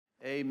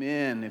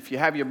Amen. If you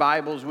have your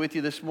Bibles with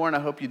you this morning,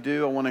 I hope you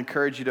do. I want to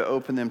encourage you to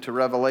open them to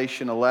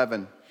Revelation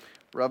 11.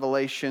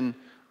 Revelation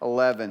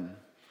 11.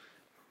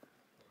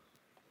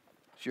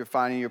 As you're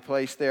finding your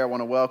place there, I want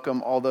to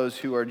welcome all those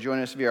who are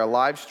joining us via our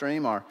live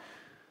stream. Our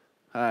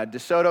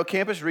DeSoto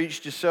campus,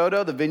 Reach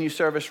DeSoto, the venue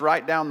service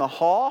right down the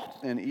hall,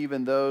 and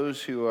even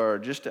those who are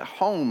just at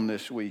home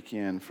this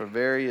weekend for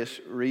various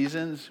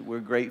reasons. We're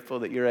grateful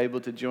that you're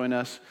able to join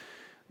us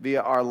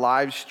via our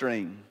live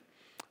stream.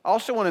 I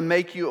also want to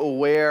make you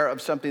aware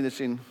of something that's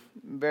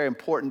very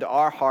important to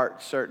our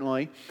hearts,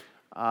 certainly,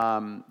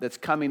 that's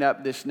coming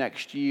up this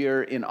next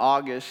year in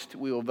August.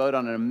 We will vote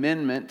on an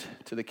amendment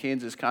to the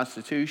Kansas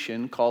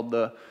Constitution called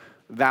the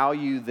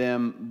Value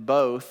Them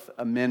Both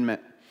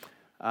Amendment.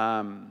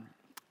 Some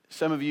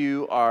of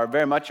you are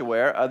very much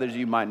aware, others of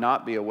you might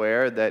not be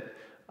aware, that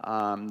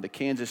the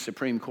Kansas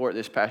Supreme Court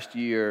this past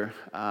year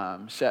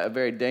set a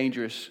very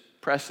dangerous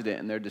precedent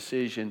in their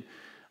decision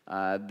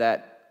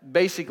that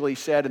basically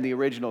said in the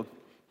original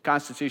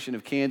Constitution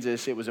of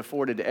Kansas, it was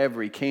afforded to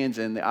every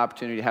Kansan the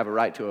opportunity to have a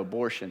right to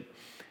abortion.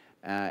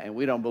 And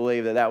we don't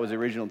believe that was the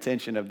original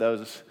intention of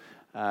those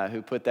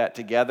who put that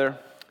together,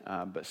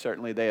 but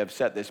certainly they have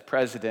set this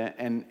precedent.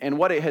 And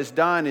what it has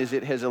done is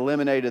it has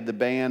eliminated the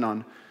ban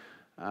on,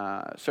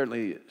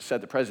 certainly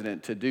set the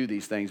precedent to do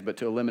these things, but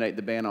to eliminate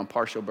the ban on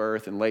partial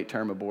birth and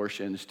late-term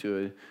abortions,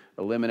 to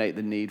eliminate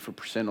the need for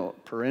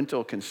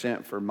parental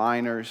consent for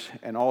minors,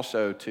 and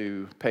also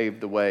to pave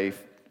the way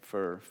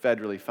for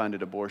federally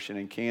funded abortion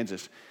in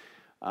Kansas.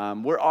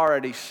 We're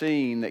already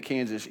seeing that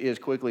Kansas is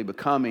quickly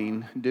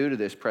becoming, due to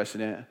this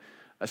precedent,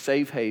 a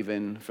safe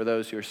haven for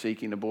those who are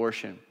seeking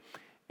abortion.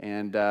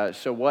 And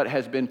so what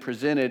has been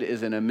presented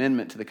is an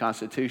amendment to the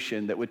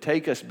Constitution that would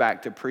take us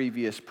back to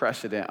previous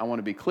precedent. I want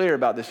to be clear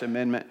about this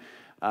amendment.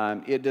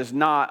 It does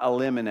not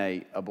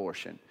eliminate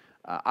abortion.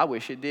 I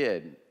wish it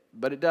did,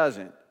 but it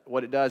doesn't.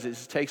 What it does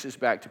is it takes us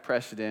back to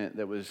precedent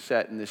that was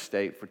set in this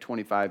state for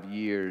 25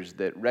 years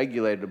that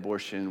regulated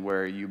abortion,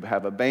 where you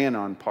have a ban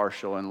on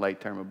partial and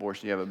late-term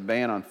abortion, you have a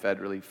ban on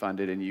federally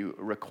funded, and you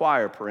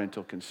require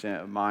parental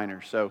consent of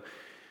minors. So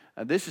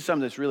this is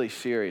something that's really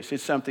serious.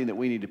 It's something that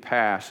we need to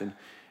pass.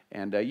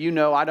 And you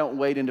know, I don't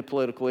wade into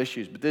political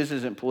issues, but this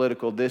isn't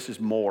political, this is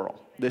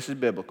moral. This is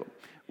biblical.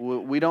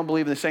 We don't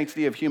believe in the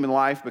sanctity of human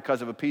life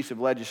because of a piece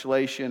of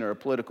legislation or a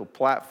political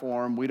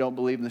platform. We don't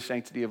believe in the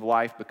sanctity of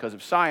life because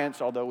of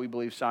science, although we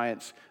believe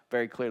science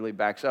very clearly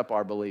backs up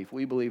our belief.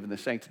 We believe in the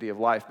sanctity of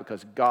life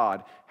because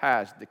God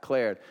has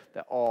declared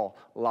that all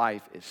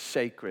life is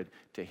sacred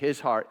to His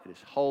heart. It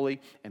is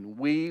holy, and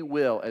we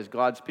will, as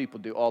God's people,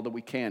 do all that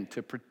we can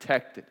to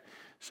protect it.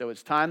 So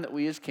it's time that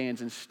we as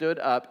Kansans stood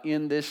up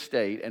in this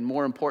state, and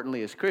more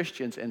importantly as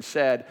Christians, and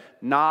said,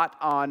 not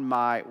on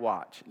my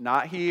watch.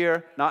 Not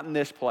here, not in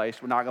this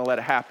place. We're not going to let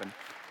it happen.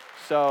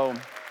 So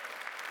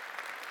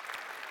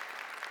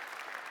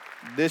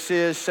this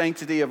is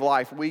Sanctity of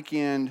Life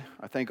Weekend.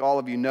 I think all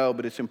of you know,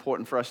 but it's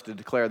important for us to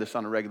declare this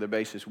on a regular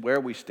basis, where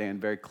we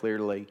stand very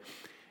clearly.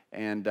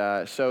 And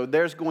so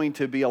there's going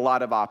to be a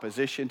lot of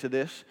opposition to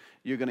this.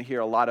 You're going to hear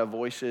a lot of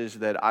voices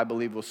that I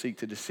believe will seek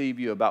to deceive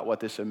you about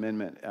what this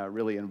amendment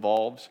really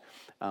involves.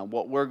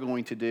 What we're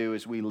going to do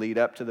as we lead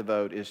up to the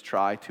vote is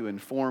try to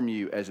inform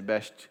you as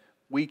best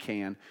we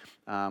can.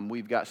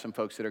 We've got some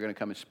folks that are going to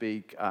come and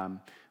speak.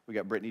 We've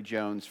got Brittany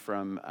Jones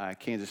from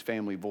Kansas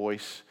Family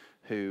Voice,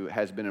 who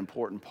has been an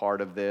important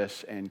part of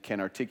this and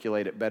can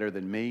articulate it better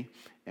than me.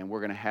 And we're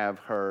going to have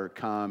her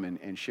come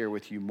and share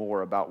with you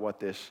more about what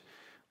this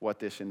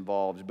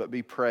involves. But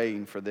be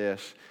praying for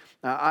this.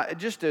 Now,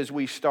 just as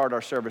we start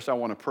our service, I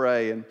want to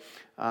pray. And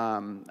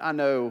I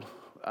know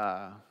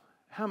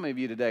how many of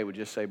you today would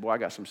just say, boy, I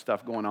got some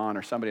stuff going on,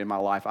 or somebody in my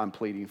life I'm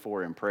pleading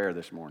for in prayer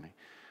this morning.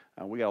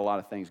 We got a lot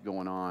of things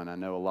going on. I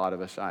know a lot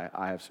of us, I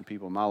have some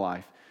people in my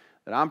life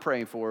that I'm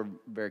praying for,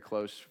 very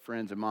close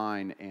friends of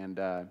mine, and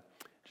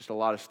just a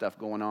lot of stuff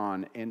going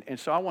on. And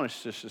so I want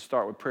us just to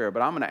start with prayer.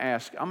 But I'm going to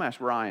ask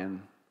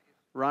Ryan.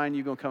 Ryan,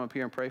 you going to come up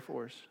here and pray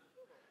for us?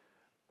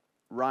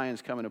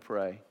 Ryan's coming to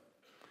pray.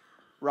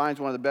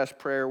 Ryan's one of the best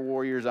prayer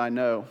warriors I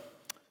know.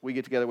 We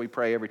get together, we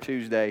pray every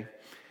Tuesday.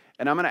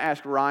 And I'm going to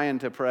ask Ryan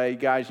to pray.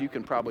 Guys, you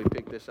can probably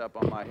pick this up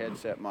on my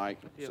headset mic.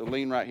 So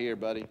lean right here,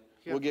 buddy.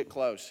 We'll get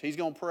close. He's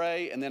going to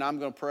pray, and then I'm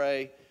going to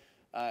pray,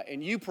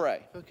 and you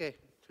pray. Okay.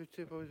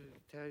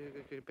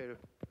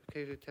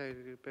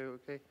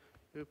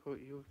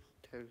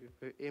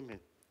 Amen.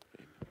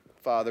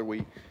 Father,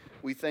 we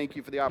thank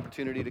you for the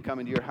opportunity to come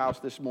into your house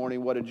this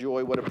morning. What a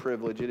joy, what a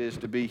privilege it is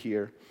to be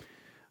here.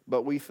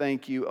 But we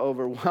thank you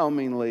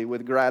overwhelmingly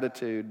with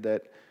gratitude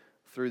that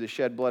through the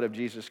shed blood of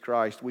Jesus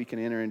Christ, we can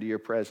enter into your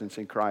presence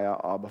and cry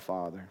out, Abba,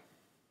 Father.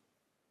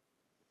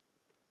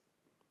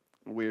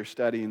 We are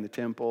studying the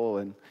temple,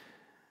 and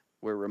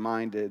we're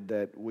reminded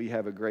that we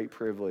have a great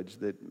privilege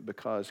that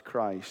because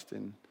Christ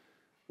and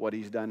what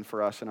he's done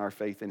for us and our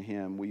faith in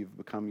him, we've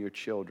become your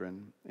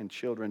children. And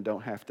children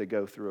don't have to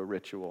go through a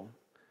ritual.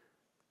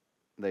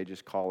 They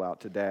just call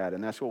out to Dad.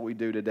 And that's what we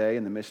do today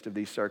in the midst of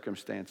these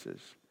circumstances.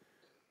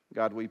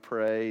 God, we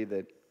pray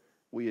that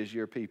we as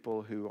your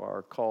people who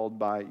are called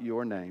by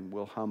your name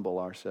will humble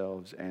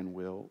ourselves and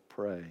will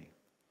pray.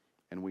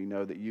 And we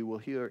know that you will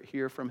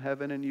hear from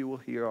heaven and you will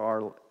heal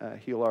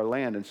our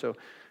land. And so,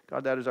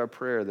 God, that is our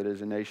prayer, that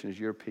as a nation, as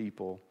your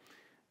people,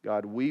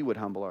 God, we would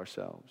humble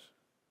ourselves.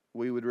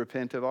 We would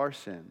repent of our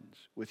sins.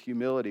 With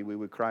humility, we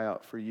would cry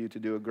out for you to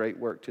do a great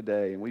work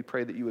today. And we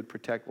pray that you would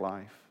protect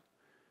life.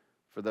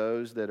 For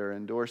those that are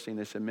endorsing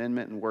this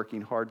amendment and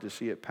working hard to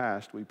see it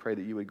passed, we pray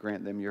that you would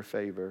grant them your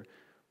favor,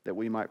 that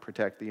we might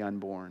protect the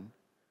unborn.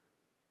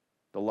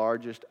 The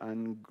largest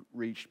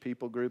unreached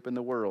people group in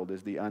the world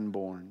is the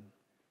unborn.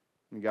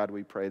 And God,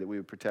 we pray that we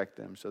would protect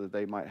them so that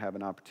they might have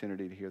an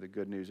opportunity to hear the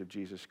good news of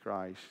Jesus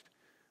Christ.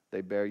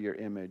 They bear your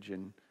image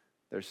and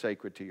they're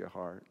sacred to your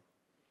heart.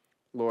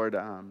 Lord,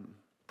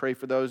 pray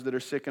for those that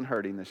are sick and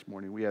hurting this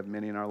morning. We have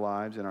many in our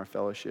lives, in our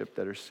fellowship,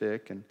 that are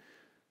sick, and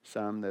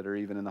some that are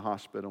even in the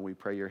hospital. We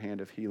pray your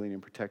hand of healing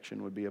and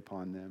protection would be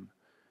upon them.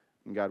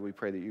 And God, we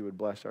pray that you would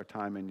bless our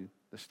time in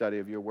the study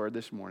of your word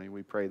this morning.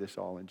 We pray this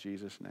all in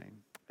Jesus' name.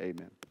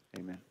 Amen.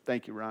 Amen.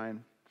 Thank you,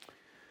 Ryan.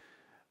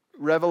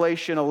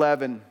 Revelation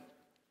 11.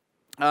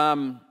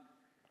 Come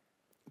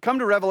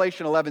to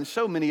Revelation 11.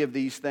 So many of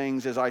these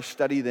things, as I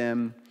study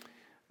them,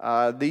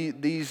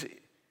 these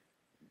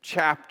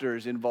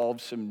chapters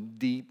involve some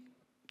deep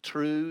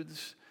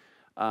truths.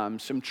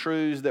 Some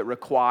truths that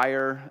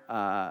require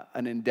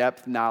an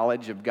in-depth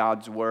knowledge of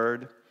God's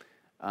Word.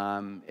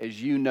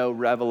 As you know,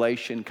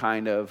 Revelation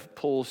kind of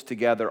pulls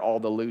together all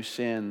the loose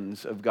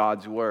ends of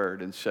God's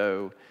Word. And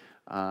so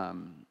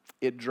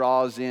it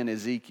draws in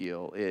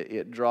Ezekiel.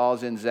 It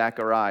draws in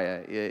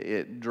Zechariah.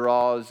 It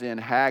draws in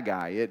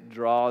Haggai. It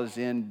draws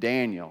in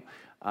Daniel.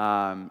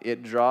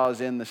 It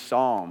draws in the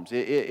Psalms.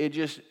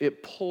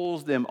 It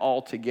pulls them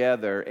all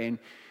together. And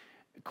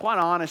quite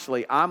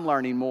honestly, I'm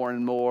learning more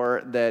and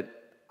more that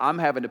I'm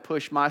having to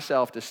push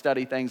myself to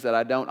study things that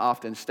I don't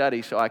often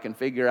study so I can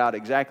figure out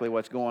exactly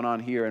what's going on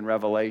here in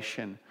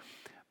Revelation.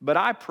 But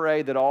I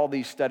pray that all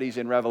these studies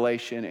in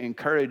Revelation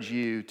encourage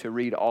you to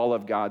read all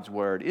of God's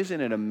Word. Isn't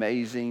it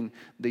amazing,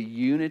 the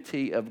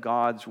unity of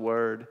God's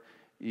Word?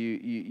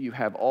 You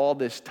have all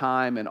this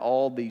time and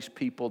all these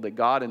people that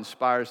God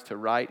inspires to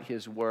write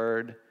His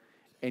Word,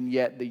 and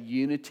yet the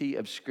unity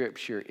of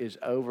Scripture is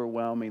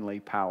overwhelmingly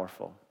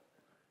powerful.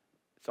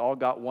 It's all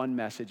got one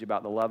message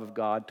about the love of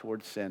God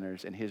towards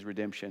sinners and His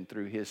redemption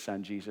through His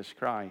Son, Jesus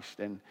Christ.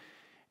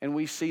 And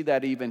we see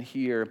that even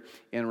here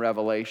in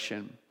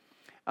Revelation.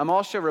 I'm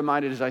also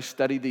reminded as I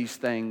study these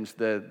things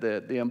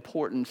the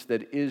importance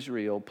that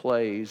Israel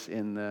plays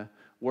in the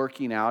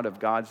working out of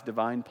God's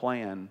divine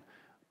plan,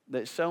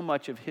 that so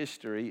much of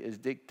history is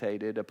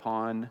dictated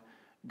upon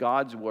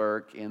God's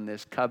work in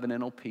this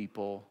covenantal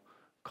people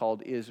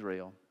called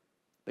Israel.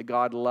 That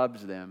God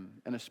loves them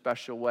in a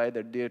special way.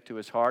 They're dear to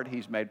His heart.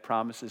 He's made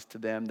promises to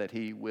them that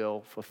He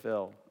will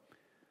fulfill.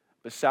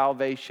 But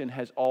salvation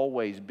has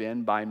always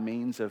been by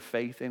means of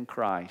faith in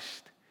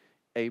Christ.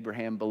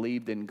 Abraham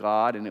believed in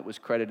God and it was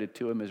credited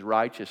to him as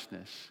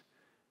righteousness.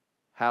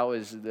 How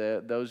is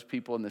those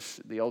people in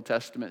the Old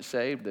Testament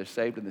saved? They're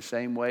saved in the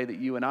same way that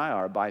you and I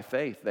are, by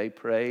faith. They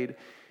prayed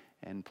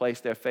and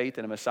placed their faith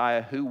in a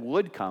Messiah who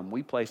would come.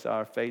 We place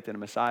our faith in a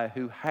Messiah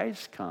who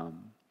has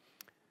come.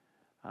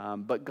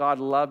 But God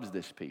loves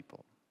this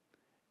people.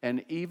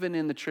 And even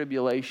in the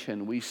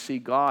tribulation, we see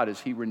God as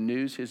He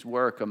renews His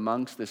work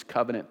amongst this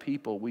covenant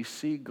people. We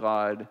see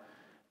God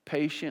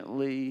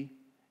patiently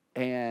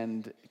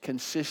and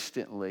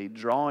consistently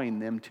drawing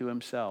them to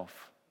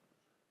Himself.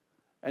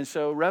 And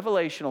so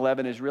Revelation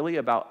 11 is really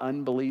about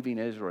unbelieving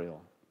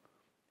Israel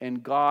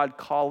and God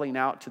calling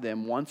out to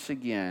them once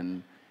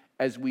again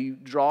as we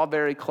draw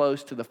very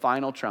close to the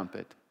final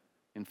trumpet.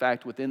 In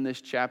fact, within this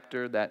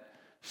chapter, that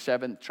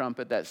seventh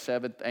trumpet, that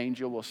seventh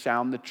angel will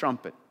sound the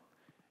trumpet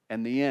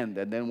and the end.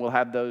 And then we'll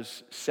have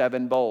those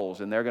 7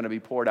 bowls, and they're going to be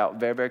poured out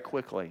very, very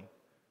quickly.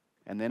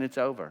 And then it's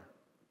over.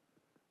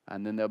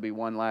 And then there'll be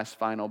one last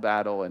final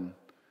battle, and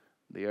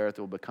the earth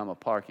will become a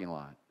parking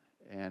lot.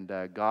 And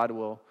God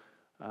will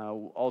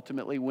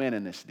ultimately win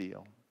in this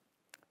deal.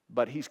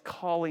 But He's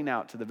calling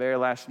out to the very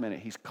last minute.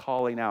 He's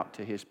calling out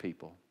to His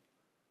people.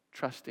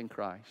 Trust in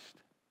Christ.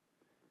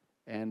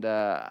 And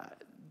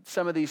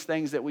some of these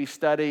things that we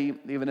study,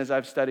 even as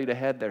I've studied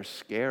ahead, they're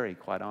scary,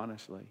 quite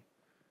honestly.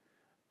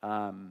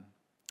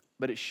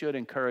 But it should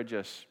encourage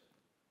us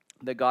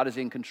that God is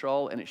in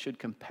control, and it should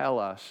compel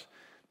us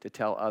to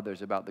tell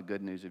others about the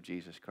good news of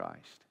Jesus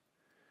Christ.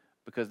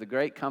 Because the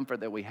great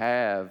comfort that we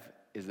have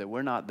is that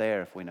we're not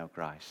there if we know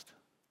Christ.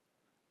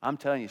 I'm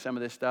telling you, some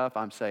of this stuff,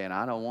 I'm saying,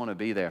 I don't want to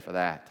be there for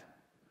that.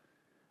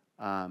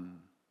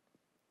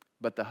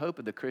 But the hope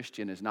of the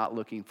Christian is not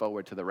looking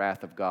forward to the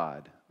wrath of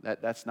God.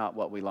 That's not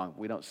what we long.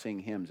 We don't sing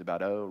hymns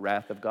about, oh,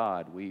 wrath of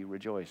God, we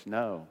rejoice.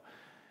 No.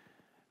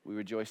 We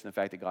rejoice in the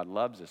fact that God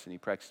loves us and He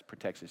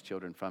protects His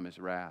children from His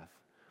wrath.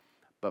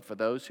 But for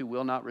those who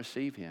will not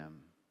receive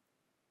Him,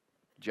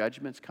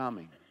 judgment's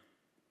coming.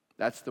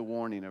 That's the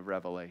warning of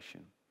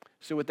Revelation.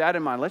 So with that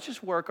in mind, let's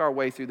just work our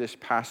way through this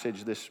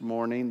passage this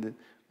morning.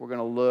 We're going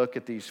to look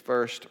at these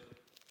first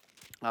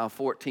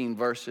 14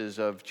 verses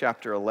of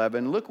chapter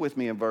 11. Look with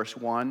me in verse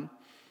 1.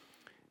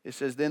 It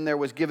says, "Then there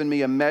was given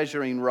me a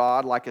measuring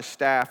rod like a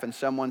staff, and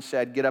someone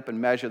said, 'Get up and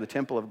measure the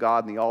temple of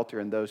God and the altar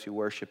and those who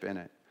worship in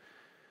it.'"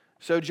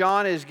 So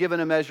John is given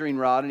a measuring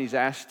rod, and he's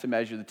asked to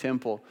measure the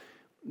temple.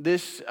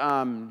 This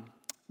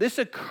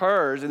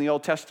occurs in the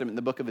Old Testament in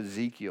the book of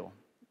Ezekiel.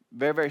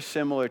 Very, very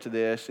similar to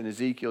this. In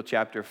Ezekiel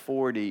chapter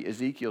 40,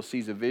 Ezekiel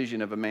sees a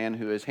vision of a man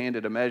who is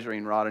handed a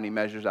measuring rod, and he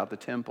measures out the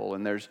temple.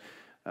 And there's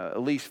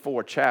at least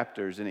 4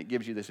 chapters, and it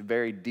gives you this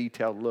very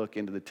detailed look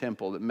into the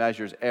temple that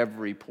measures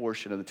every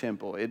portion of the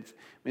temple.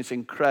 It's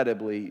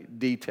incredibly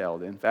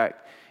detailed. In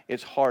fact,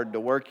 it's hard to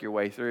work your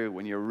way through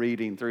when you're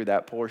reading through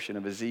that portion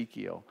of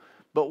Ezekiel.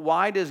 But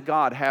why does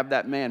God have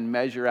that man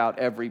measure out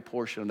every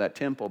portion of that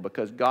temple?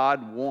 Because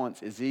God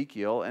wants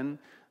Ezekiel, and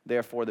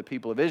therefore the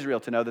people of Israel,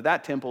 to know that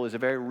that temple is a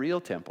very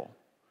real temple.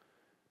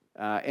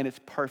 And it's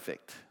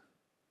perfect.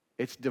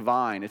 It's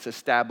divine. It's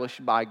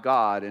established by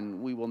God,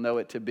 and we will know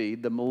it to be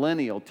the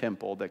millennial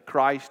temple that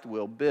Christ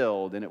will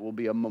build, and it will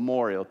be a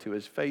memorial to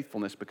his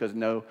faithfulness because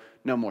no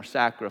more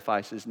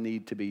sacrifices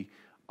need to be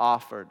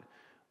offered.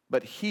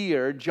 But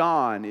here,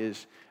 John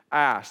is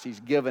asked, he's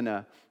given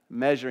a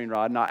measuring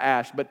rod, not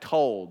asked, but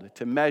told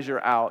to measure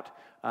out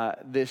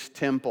this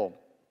temple.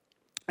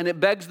 And it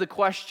begs the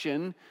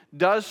question,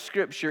 does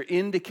Scripture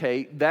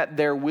indicate that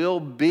there will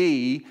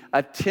be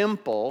a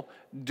temple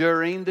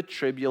during the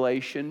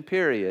tribulation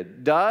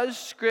period? Does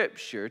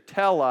Scripture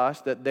tell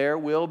us that there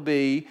will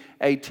be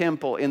a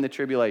temple in the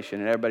tribulation?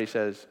 And everybody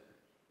says,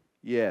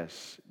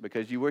 yes,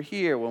 because you were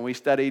here when we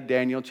studied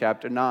Daniel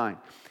chapter 9.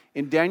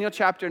 In Daniel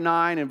chapter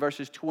 9 and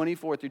verses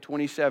 24 through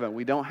 27,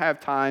 we don't have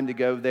time to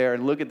go there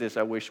and look at this.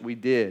 I wish we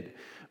did.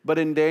 But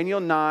in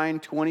Daniel 9,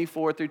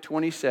 24 through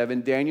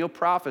 27, Daniel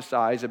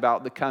prophesies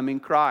about the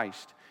coming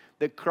Christ,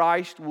 that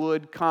Christ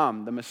would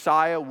come, the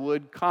Messiah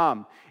would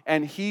come,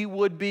 and he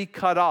would be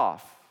cut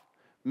off,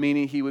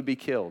 meaning he would be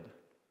killed.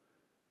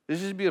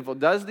 This is beautiful.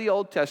 Does the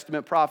Old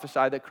Testament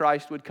prophesy that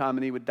Christ would come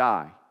and he would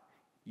die?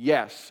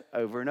 Yes,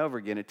 over and over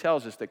again. It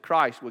tells us that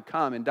Christ would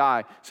come and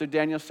die. So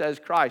Daniel says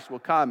Christ will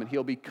come and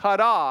he'll be cut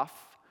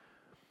off,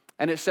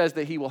 and it says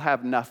that he will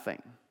have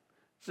nothing.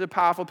 This is a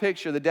powerful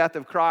picture of the death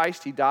of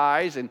Christ. He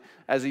dies, and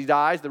as he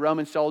dies, the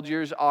Roman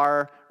soldiers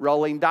are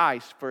rolling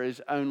dice for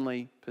his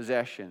only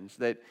possessions.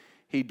 That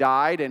he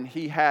died and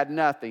he had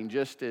nothing,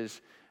 just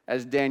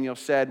as Daniel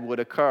said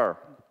would occur.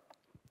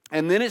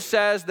 And then it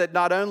says that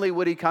not only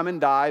would he come and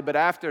die, but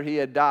after he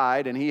had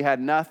died and he had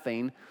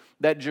nothing,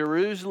 that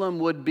Jerusalem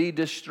would be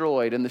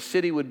destroyed and the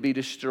city would be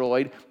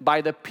destroyed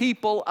by the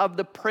people of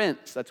the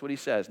prince. That's what he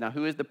says. Now,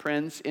 who is the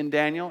prince in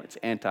Daniel? It's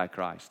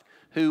Antichrist.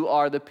 Who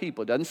are the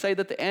people? It doesn't say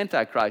that the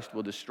Antichrist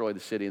will destroy the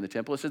city and the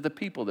temple. It says the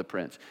people of the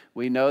prince.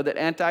 We know that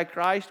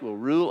Antichrist will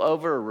rule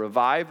over a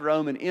revived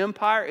Roman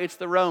Empire. It's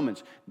the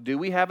Romans. Do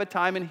we have a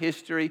time in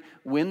history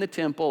when the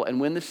temple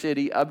and when the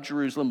city of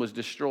Jerusalem was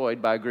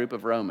destroyed by a group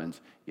of Romans?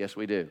 Yes,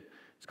 we do.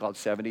 It's called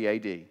 70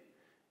 AD.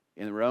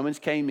 And the Romans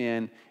came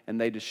in and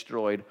they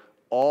destroyed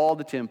all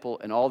the temple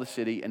and all the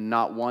city, and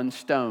not one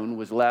stone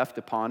was left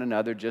upon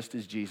another, just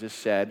as Jesus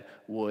said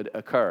would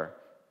occur.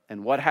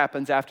 And what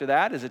happens after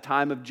that is a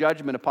time of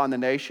judgment upon the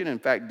nation. In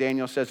fact,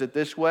 Daniel says it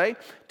this way: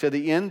 to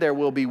the end there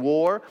will be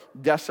war,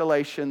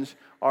 desolations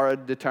are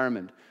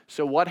determined.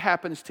 So what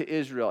happens to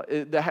Israel?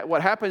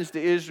 What happens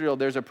to Israel,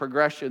 there's a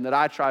progression that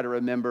I try to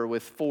remember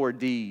with 4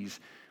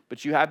 Ds.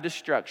 But you have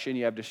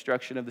destruction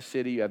of the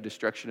city, you have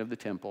destruction of the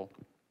temple.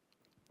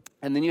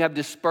 And then you have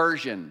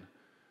dispersion.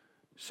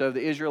 So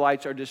the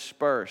Israelites are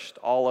dispersed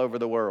all over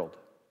the world.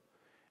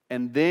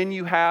 And then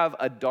you have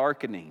a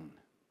darkening,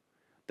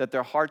 that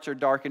their hearts are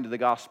darkened to the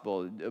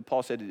gospel.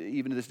 Paul said,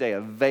 even to this day,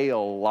 a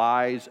veil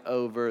lies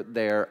over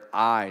their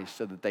eyes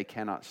so that they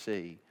cannot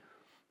see.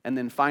 And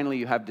then finally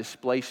you have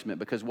displacement,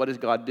 because what does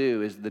God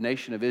do? Is the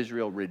nation of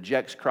Israel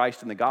rejects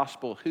Christ and the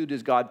gospel. Who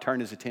does God turn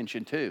his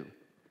attention to?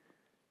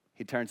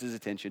 He turns his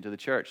attention to the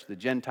church, the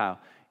Gentile,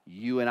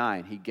 you and I,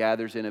 and he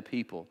gathers in a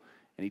people.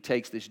 And he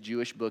takes this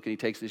Jewish book and he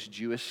takes this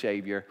Jewish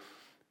Savior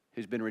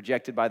who's been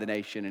rejected by the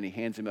nation, and he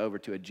hands him over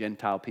to a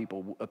Gentile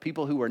people. A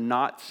people who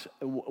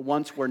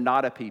once were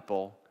not a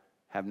people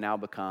have now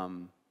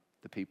become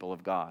the people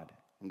of God.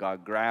 And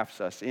God grafts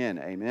us in,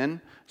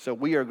 amen? So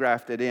we are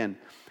grafted in.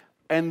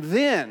 And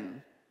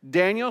then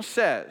Daniel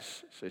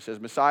says, so he says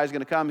Messiah is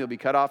going to come, he'll be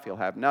cut off, he'll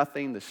have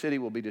nothing, the city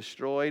will be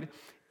destroyed.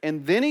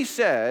 And then he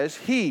says,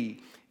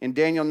 in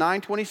Daniel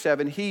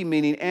 9:27, he,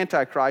 meaning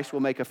Antichrist,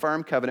 will make a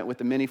firm covenant with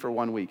the many for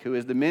 1 week. Who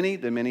is the many?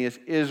 The many is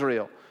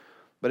Israel.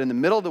 But in the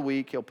middle of the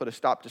week, he'll put a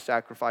stop to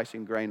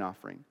sacrificing grain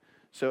offering.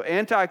 So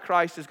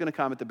Antichrist is going to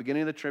come at the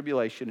beginning of the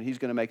tribulation, and he's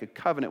going to make a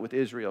covenant with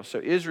Israel. So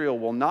Israel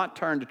will not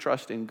turn to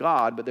trust in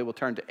God, but they will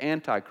turn to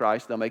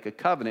Antichrist. They'll make a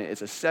covenant.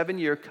 It's a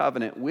 7-year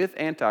covenant with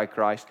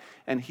Antichrist,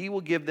 and he will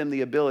give them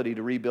the ability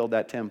to rebuild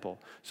that temple.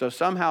 So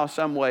somehow,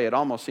 some way, it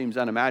almost seems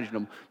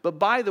unimaginable. But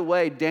by the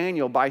way,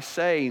 Daniel, by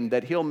saying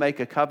that he'll make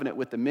a covenant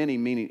with the many,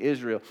 meaning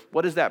Israel,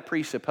 what does that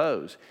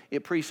presuppose?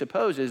 It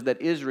presupposes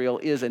that Israel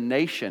is a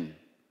nation.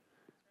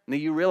 Now,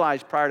 you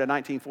realize prior to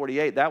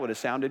 1948, that would have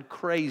sounded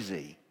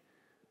crazy.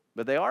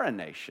 but they are a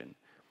nation.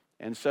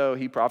 And so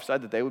he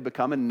prophesied that they would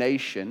become a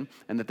nation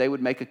and that they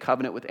would make a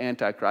covenant with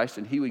Antichrist,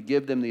 and he would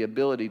give them the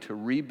ability to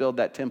rebuild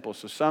that temple.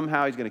 So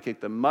somehow he's going to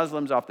kick the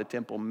Muslims off the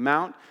Temple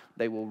Mount.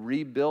 They will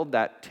rebuild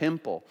that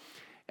temple.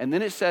 And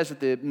then it says at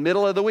the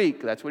middle of the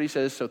week, that's what he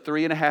says, so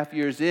 3.5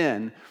 years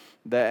in,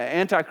 the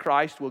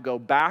Antichrist will go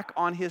back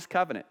on his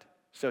covenant.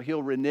 So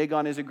he'll renege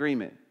on his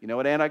agreement. You know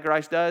what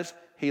Antichrist does?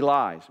 He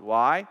lies.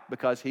 Why?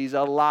 Because he's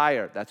a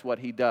liar. That's what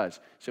he does.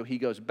 So he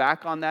goes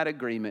back on that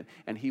agreement,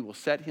 and he will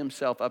set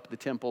himself up at the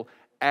temple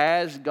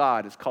as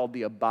God. It's called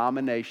the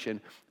abomination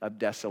of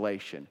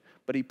desolation.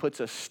 But he puts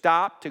a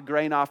stop to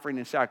grain offering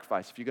and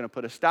sacrifice. If you're going to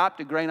put a stop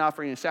to grain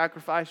offering and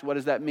sacrifice, what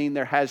does that mean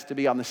there has to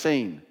be on the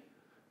scene?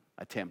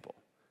 A temple.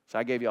 So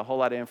I gave you a whole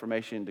lot of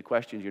information to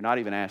questions you're not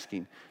even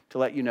asking to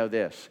let you know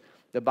this.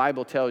 The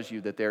Bible tells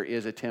you that there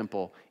is a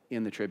temple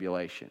in the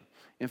tribulation.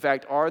 In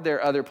fact, are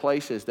there other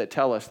places that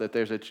tell us that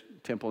there's a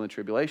temple in the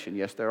tribulation?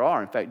 Yes, there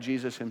are. In fact,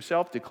 Jesus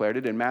himself declared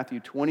it in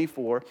Matthew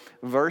 24,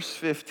 verse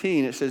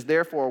 15. It says,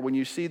 therefore, when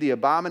you see the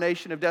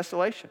abomination of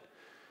desolation.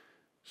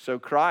 So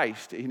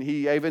Christ, and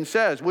he even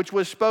says, which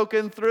was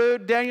spoken through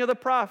Daniel the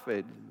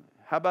prophet.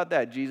 How about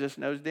that? Jesus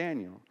knows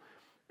Daniel.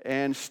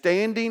 And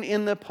standing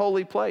in the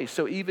holy place.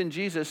 So even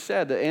Jesus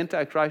said that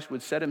Antichrist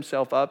would set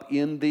himself up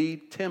in the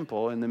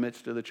temple in the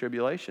midst of the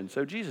tribulation.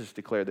 So Jesus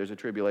declared there's a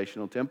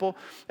tribulational temple.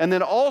 And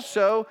then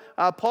also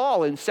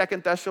Paul in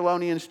 2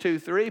 Thessalonians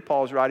 2:3,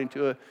 Paul's writing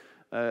to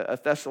a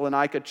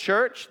Thessalonica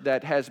church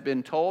that has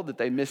been told that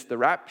they missed the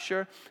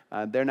rapture.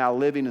 They're now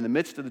living in the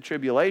midst of the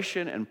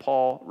tribulation, and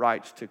Paul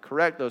writes to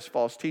correct those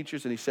false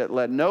teachers, and he said,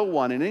 let no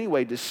one in any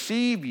way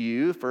deceive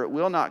you, for it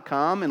will not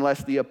come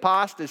unless the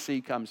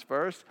apostasy comes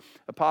first.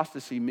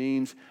 Apostasy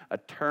means a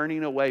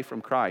turning away from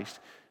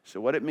Christ.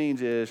 So what it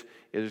means is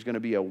there's going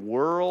to be a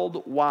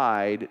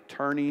worldwide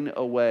turning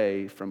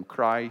away from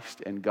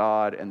Christ and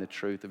God and the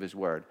truth of his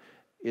word.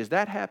 Is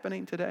that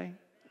happening today?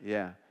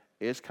 Yeah.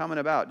 It's coming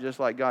about just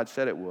like God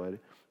said it would.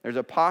 There's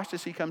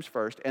apostasy comes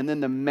first, and then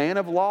the man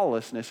of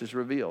lawlessness is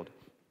revealed.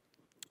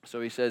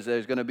 So he says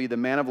there's going to be the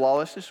man of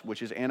lawlessness,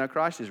 which is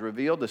Antichrist, is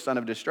revealed, the son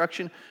of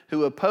destruction,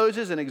 who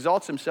opposes and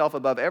exalts himself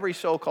above every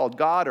so-called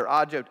God or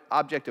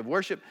object of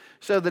worship,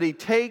 so that he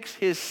takes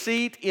his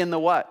seat in the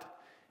what?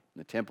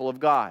 In the temple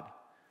of God.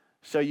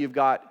 So you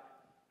got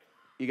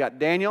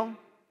Daniel,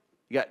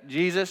 you got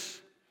Jesus,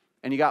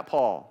 and you got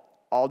Paul,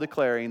 all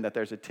declaring that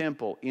there's a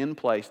temple in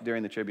place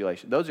during the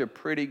tribulation. Those are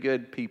pretty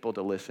good people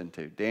to listen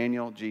to,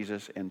 Daniel,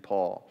 Jesus, and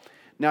Paul.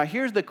 Now,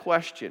 here's the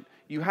question.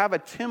 You have a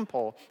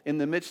temple in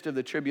the midst of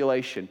the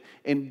tribulation,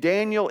 and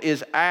Daniel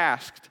is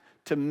asked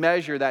to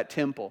measure that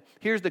temple.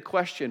 Here's the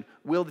question.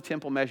 Will the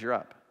temple measure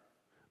up?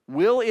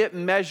 Will it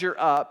measure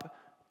up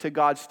to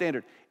God's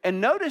standard? And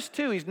notice,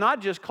 too, he's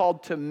not just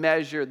called to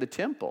measure the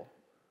temple,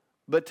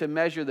 but to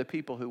measure the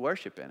people who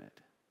worship in it.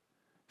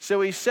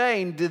 So he's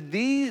saying, did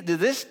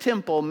this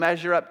temple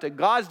measure up to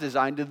God's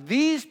design? Do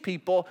these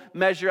people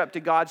measure up to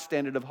God's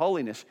standard of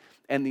holiness?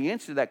 And the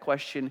answer to that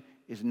question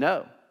is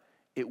no,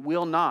 it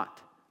will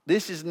not.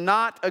 This is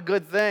not a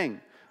good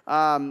thing.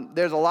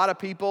 There's a lot of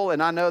people,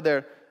 and I know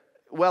they're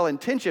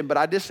well-intentioned, but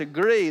I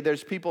disagree.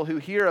 There's people who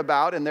hear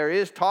about, and there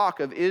is talk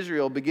of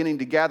Israel beginning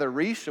to gather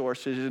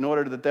resources in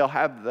order that they'll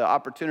have the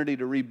opportunity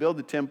to rebuild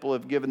the temple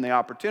if given the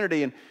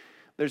opportunity. And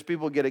there's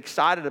people who get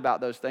excited about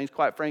those things.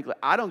 Quite frankly,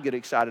 I don't get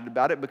excited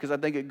about it because I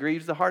think it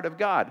grieves the heart of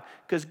God.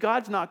 Because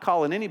God's not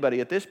calling anybody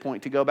at this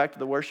point to go back to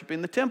the worship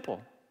in the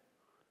temple.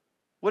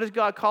 What is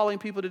God calling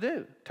people to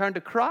do? Turn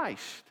to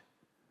Christ.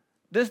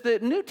 Does the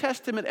New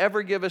Testament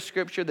ever give us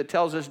scripture that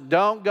tells us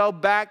don't go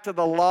back to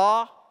the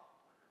law?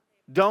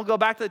 Don't go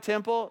back to the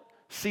temple?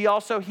 See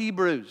also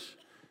Hebrews.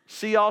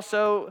 See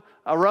also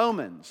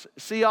Romans.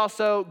 See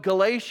also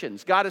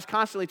Galatians. God is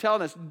constantly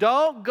telling us,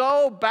 don't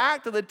go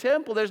back to the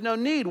temple. There's no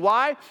need.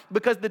 Why?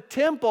 Because the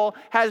temple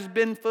has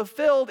been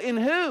fulfilled in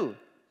who?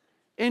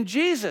 In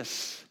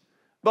Jesus.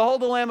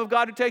 Behold the Lamb of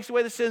God who takes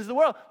away the sins of the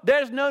world.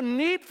 There's no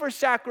need for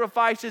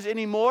sacrifices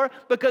anymore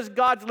because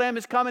God's Lamb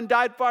has come and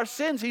died for our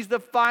sins. He's the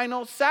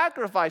final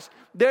sacrifice.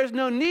 There's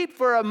no need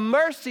for a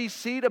mercy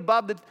seat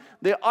above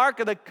the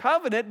Ark of the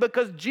Covenant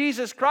because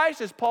Jesus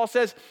Christ, as Paul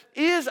says,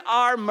 is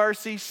our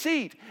mercy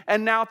seat.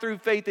 And now through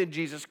faith in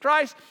Jesus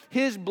Christ,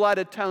 his blood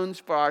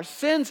atones for our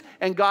sins.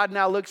 And God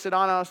now looks on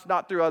us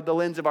not through the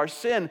lens of our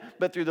sin,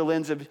 but through the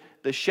lens of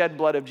the shed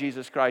blood of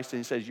Jesus Christ. And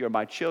he says, you're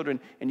my children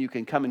and you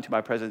can come into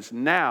my presence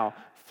now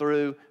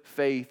through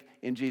faith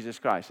in Jesus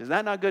Christ. Is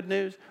that not good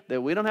news?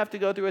 That we don't have to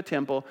go through a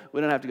temple.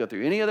 We don't have to go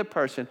through any other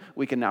person.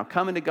 We can now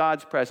come into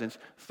God's presence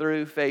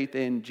through faith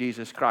in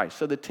Jesus Christ.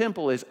 So the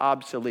temple is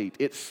obsolete.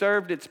 It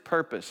served its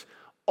purpose.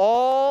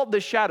 All the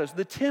shadows,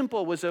 the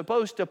temple was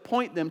supposed to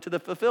point them to the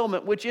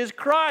fulfillment, which is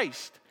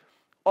Christ.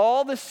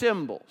 All the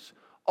symbols,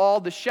 all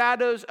the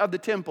shadows of the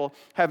temple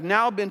have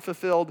now been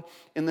fulfilled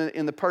in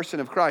the person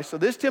of Christ. So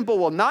this temple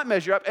will not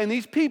measure up, and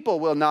these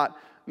people will not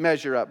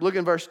measure up. Look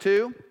in verse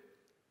 2.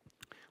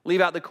 Leave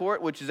out the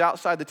court, which is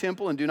outside the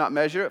temple, and do not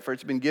measure it, for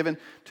it's been given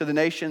to the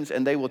nations,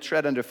 and they will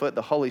tread underfoot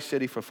the holy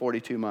city for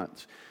 42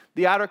 months.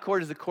 The outer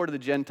court is the court of the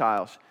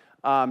Gentiles.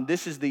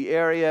 This is the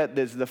area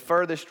that's the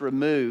furthest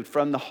removed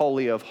from the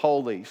Holy of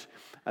Holies.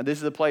 This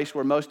is the place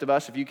where most of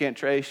us, if you can't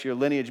trace your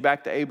lineage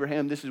back to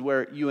Abraham, this is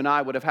where you and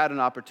I would have had an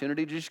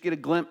opportunity to just get a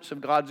glimpse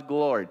of God's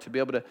glory, to be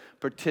able to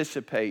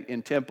participate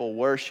in temple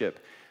worship.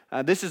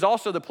 This is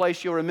also the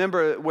place you'll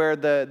remember where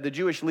the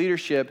Jewish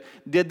leadership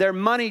did their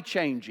money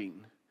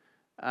changing.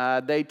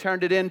 They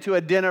turned it into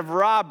a den of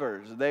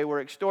robbers. They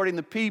were extorting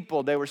the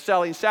people. They were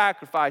selling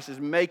sacrifices,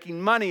 making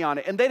money on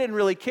it. And they didn't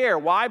really care.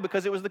 Why?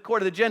 Because it was the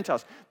court of the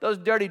Gentiles. Those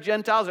dirty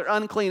Gentiles are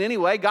unclean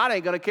anyway. God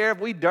ain't going to care if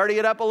we dirty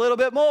it up a little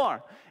bit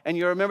more. And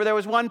you remember there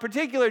was one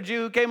particular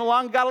Jew who came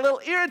along and got a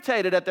little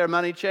irritated at their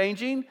money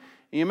changing.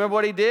 And you remember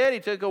what he did? He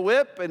took a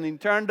whip and he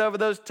turned over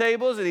those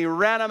tables and he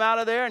ran them out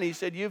of there. And he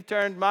said, "You've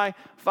turned my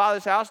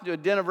father's house into a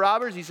den of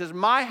robbers." He says,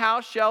 "My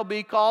house shall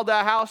be called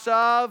a house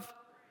of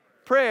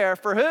prayer."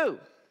 For who?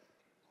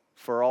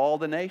 For all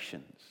the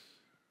nations.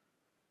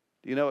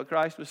 Do you know what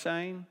Christ was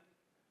saying?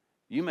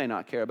 You may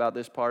not care about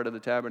this part of the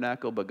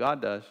tabernacle, but God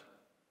does.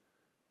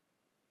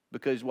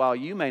 Because while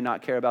you may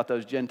not care about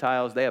those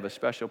Gentiles, they have a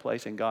special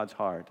place in God's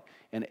heart.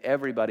 And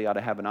everybody ought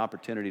to have an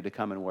opportunity to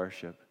come and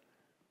worship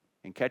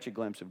and catch a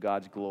glimpse of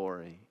God's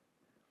glory.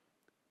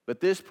 But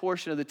this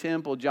portion of the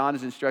temple, John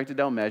is instructed,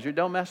 don't measure,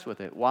 don't mess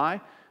with it. Why?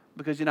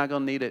 Because you're not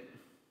going to need it.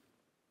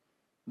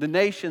 The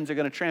nations are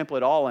going to trample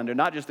it all under,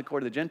 not just the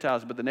court of the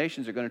Gentiles, but the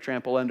nations are going to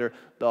trample under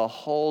the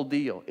whole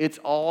deal. It's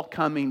all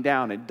coming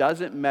down. It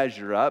doesn't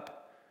measure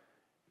up,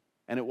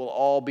 and it will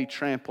all be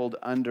trampled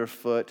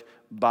underfoot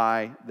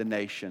by the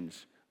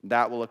nations.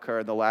 That will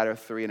occur in the latter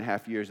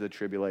 3.5 years of the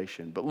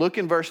tribulation. But look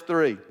in verse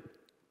 3.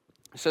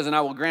 It says, "And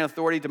I will grant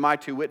authority to my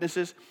 2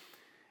 witnesses,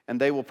 and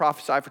they will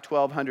prophesy for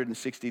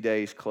 1,260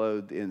 days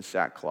clothed in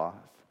sackcloth."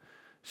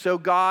 So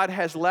God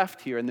has left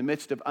here in the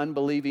midst of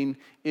unbelieving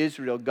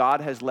Israel,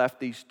 God has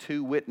left these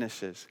 2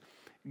 witnesses.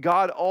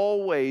 God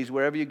always,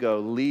 wherever you go,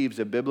 leaves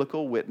a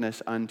biblical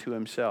witness unto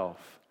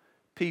himself.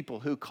 People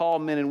who call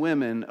men and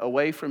women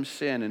away from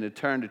sin and to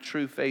turn to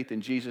true faith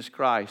in Jesus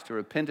Christ, to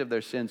repent of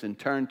their sins and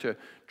turn to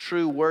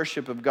true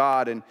worship of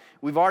God. And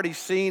we've already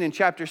seen in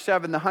chapter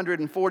 7 the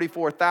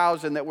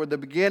 144,000 that were the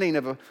beginning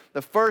of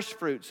the first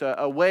fruits,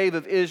 a wave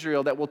of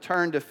Israel that will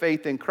turn to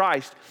faith in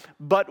Christ.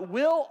 But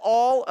will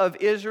all of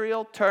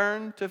Israel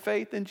turn to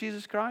faith in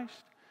Jesus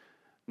Christ?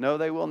 No,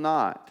 they will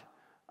not.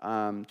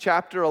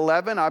 Chapter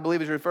 11, I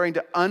believe, is referring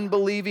to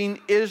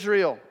unbelieving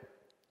Israel.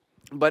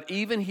 But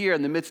even here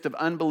in the midst of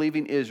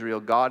unbelieving Israel,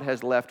 God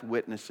has left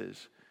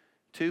witnesses,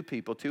 2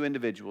 people, 2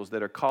 individuals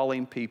that are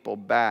calling people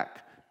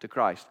back to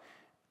Christ.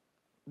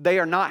 They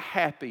are not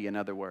happy, in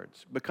other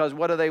words, because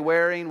what are they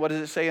wearing? What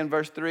does it say in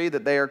verse 3?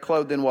 That they are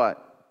clothed in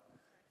what?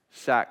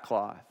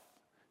 Sackcloth.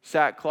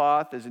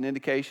 Sackcloth is an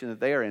indication that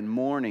they are in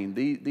mourning.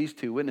 These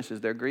 2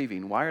 witnesses, they're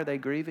grieving. Why are they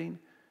grieving?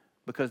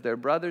 Because their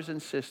brothers and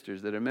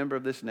sisters that are a member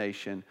of this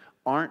nation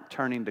aren't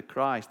turning to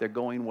Christ. They're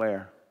going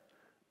where?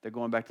 They're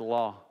going back to the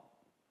law.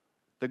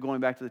 They're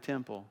going back to the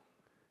temple.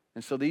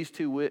 And so these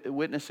 2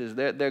 witnesses,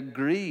 they're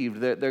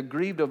grieved. They're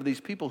grieved over these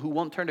people who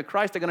won't turn to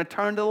Christ. They're going to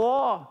turn to the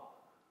law.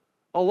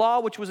 A law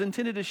which was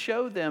intended to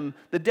show them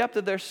the depth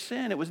of their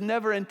sin. It was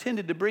never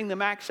intended to bring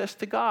them access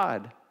to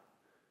God.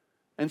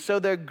 And so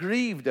they're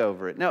grieved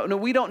over it. Now,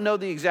 we don't know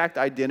the exact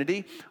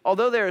identity,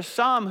 although there are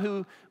some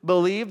who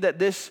believe that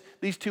these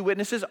 2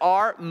 witnesses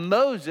are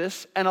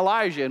Moses and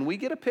Elijah. And we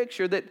get a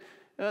picture that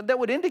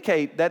would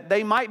indicate that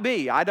they might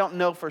be. I don't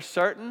know for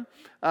certain.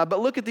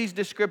 But look at these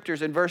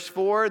descriptors in verse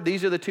 4.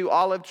 These are the 2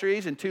 olive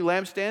trees and 2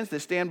 lampstands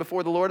that stand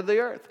before the Lord of the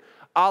earth.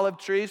 Olive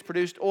trees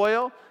produced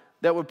oil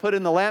that were put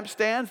in the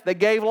lampstands that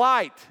gave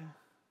light.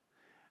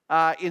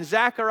 In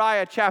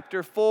Zechariah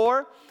chapter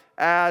 4,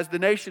 as the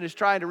nation is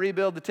trying to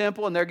rebuild the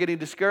temple and they're getting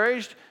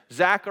discouraged,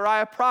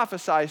 Zechariah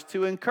prophesies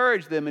to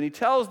encourage them. And he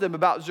tells them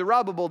about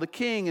Zerubbabel the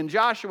king and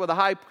Joshua the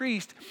high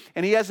priest.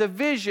 And he has a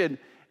vision.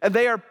 And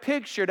they are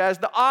pictured as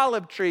the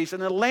olive trees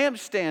and the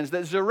lampstands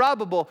that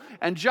Zerubbabel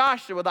and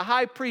Joshua, the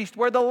high priest,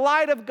 were the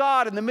light of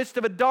God in the midst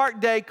of a dark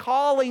day,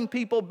 calling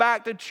people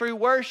back to true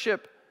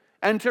worship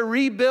and to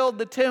rebuild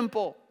the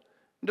temple,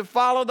 and to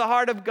follow the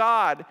heart of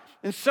God.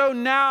 And so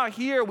now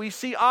here we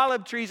see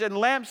olive trees and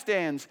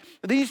lampstands,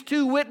 these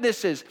 2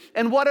 witnesses.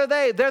 And what are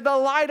they? They're the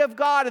light of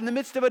God in the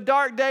midst of a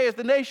dark day as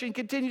the nation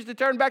continues to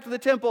turn back to the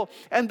temple.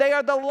 And they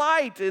are the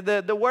light.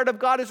 The word of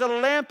God is a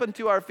lamp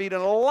unto our feet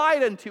and a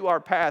light unto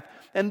our path.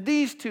 And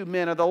these 2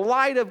 men are the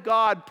light of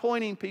God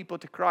pointing people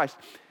to Christ.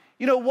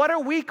 You know, what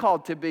are we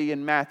called to be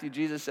in Matthew?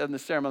 Jesus said in the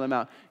Sermon on the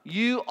Mount,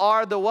 you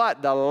are the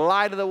what? The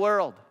light of the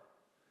world.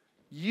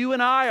 You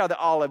and I are the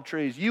olive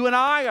trees. You and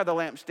I are the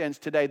lampstands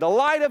today. The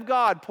light of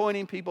God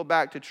pointing people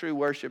back to true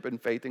worship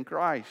and faith in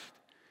Christ.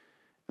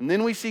 And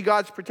then we see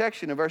God's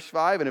protection in verse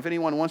 5. And if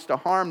anyone wants to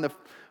harm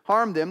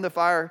them, the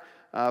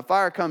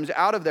fire comes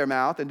out of their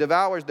mouth and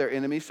devours their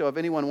enemies. So if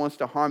anyone wants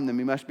to harm them,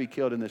 he must be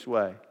killed in this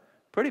way.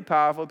 Pretty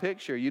powerful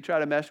picture. You try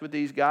to mess with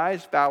these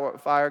guys,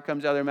 fire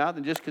comes out of their mouth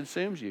and just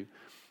consumes you.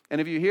 And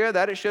if you hear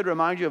that, it should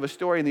remind you of a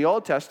story in the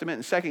Old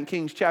Testament. In 2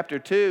 Kings chapter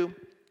 2,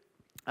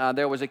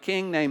 there was a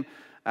king named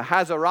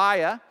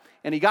Azariah,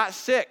 and he got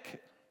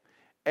sick.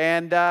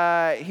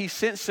 And he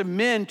sent some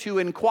men to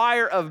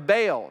inquire of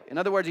Baal. In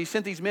other words, he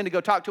sent these men to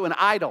go talk to an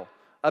idol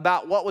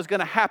about what was going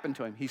to happen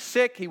to him. He's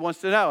sick. He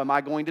wants to know, am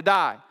I going to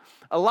die?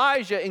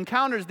 Elijah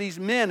encounters these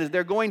men as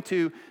they're going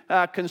to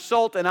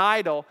consult an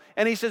idol.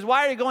 And he says,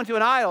 why are you going to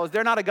an idol? Is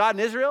there not a God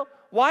in Israel?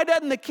 Why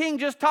doesn't the king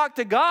just talk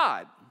to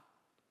God?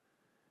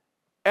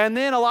 And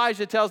then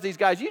Elijah tells these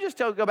guys, you just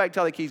go back and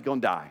tell the king he's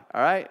going to die,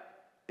 all right?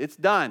 It's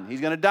done.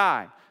 He's going to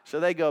die. So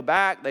they go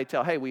back. They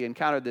tell, hey, we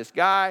encountered this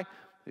guy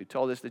who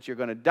told us that you're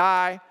going to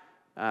die.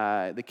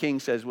 The king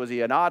says, was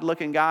he an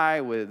odd-looking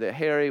guy with a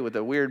hairy, with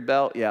a weird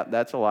belt? Yeah,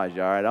 that's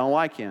Elijah. All right, I don't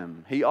like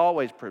him. He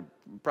always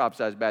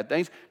prophesies bad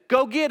things.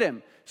 Go get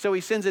him. So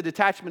he sends a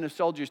detachment of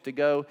soldiers to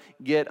go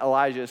get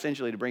Elijah,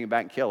 essentially to bring him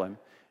back and kill him.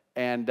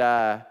 And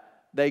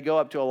they go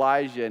up to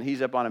Elijah, and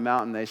he's up on a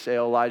mountain. They say,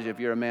 oh, Elijah, if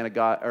you're a man of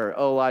God, or,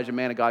 oh, Elijah,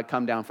 man of God,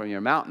 come down from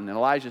your mountain. And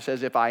Elijah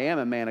says, if I am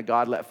a man of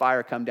God, let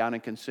fire come down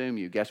and consume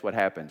you. Guess what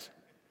happens?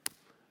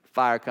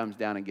 Fire comes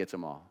down and gets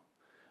them all.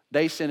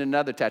 They send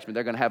another detachment.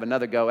 They're going to have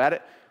another go at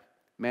it.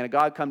 Man of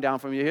God, come down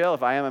from your hill.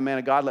 If I am a man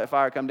of God, let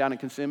fire come down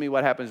and consume me.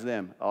 What happens to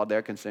them? Oh,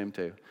 they're consumed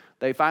too.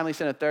 They finally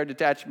send a third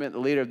detachment. The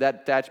leader of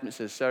that detachment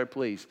says, sir,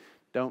 please,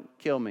 don't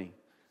kill me.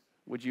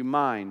 Would you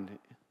mind?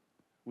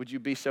 Would you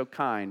be so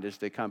kind as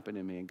to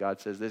accompany me? And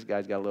God says, this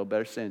guy's got a little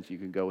better sense. You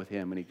can go with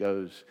him. And he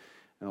goes,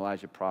 and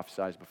Elijah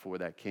prophesies before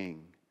that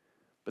king.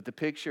 But the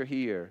picture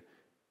here,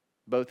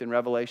 both in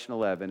Revelation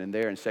 11 and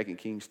there in 2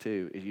 Kings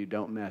 2, is you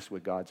don't mess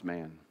with God's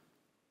man.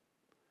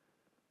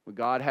 When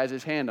God has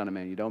his hand on a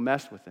man, you don't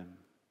mess with him.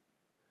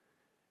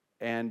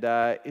 And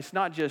it's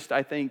not just,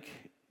 I think,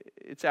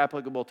 it's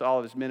applicable to all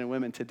of his men and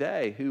women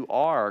today who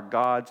are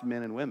God's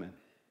men and women.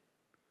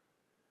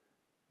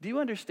 Do you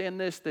understand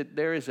this? That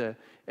there is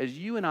as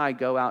you and I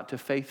go out to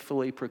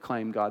faithfully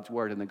proclaim God's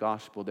word in the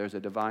gospel, there's a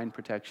divine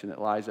protection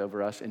that lies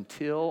over us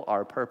until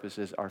our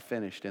purposes are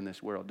finished in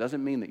this world.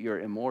 Doesn't mean that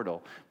you're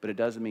immortal, but it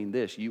does mean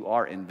this: you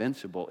are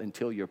invincible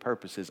until your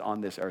purposes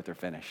on this earth are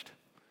finished.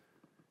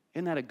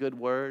 Isn't that a good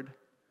word?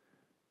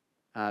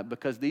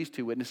 Because these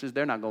two witnesses,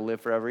 they're not going to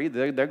live forever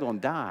either. They're going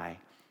to die.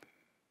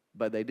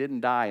 But they didn't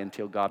die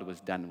until God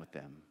was done with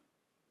them.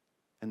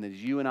 And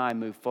as you and I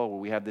move forward,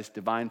 we have this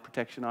divine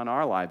protection on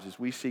our lives as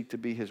we seek to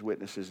be his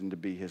witnesses and to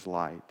be his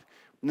light.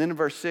 And then in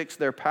verse 6,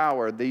 their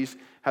power, these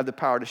have the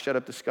power to shut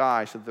up the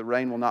sky so that the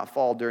rain will not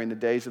fall during the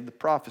days of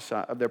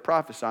their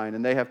prophesying.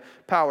 And they have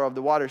power of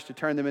the waters to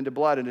turn them into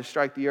blood and to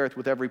strike the earth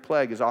with every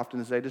plague as often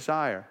as they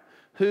desire.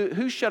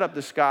 Who shut up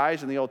the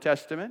skies in the Old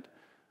Testament?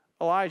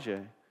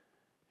 Elijah.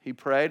 He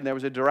prayed and there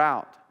was a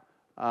drought.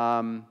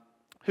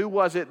 Who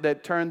was it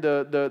that turned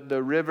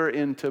the river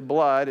into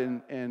blood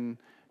and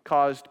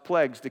caused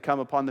plagues to come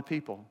upon the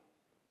people?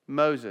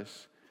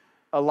 Moses.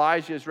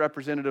 Elijah is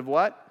representative of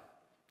what?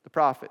 The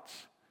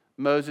prophets.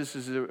 Moses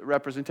is a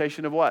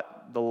representation of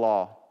what? The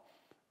law.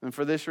 And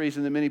for this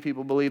reason, that many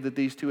people believe that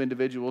these two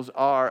individuals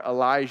are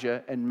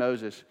Elijah and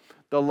Moses.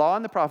 The law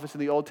and the prophets in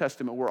the Old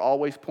Testament were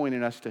always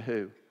pointing us to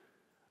who?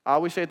 I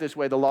always say it this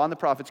way: the law and the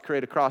prophets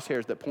create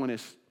crosshairs that point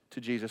us to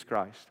Jesus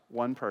Christ,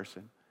 one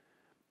person.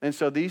 And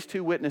so these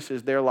two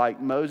witnesses, they're like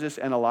Moses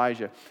and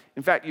Elijah.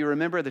 In fact, you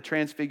remember the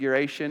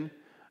transfiguration,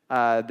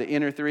 the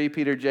inner three,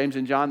 Peter, James,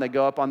 and John, they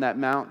go up on that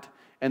mount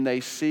and they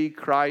see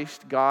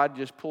Christ. God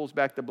just pulls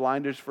back the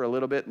blinders for a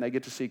little bit and they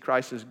get to see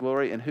Christ's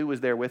glory. And who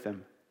was there with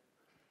him?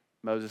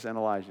 Moses and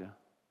Elijah.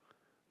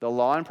 The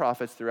law and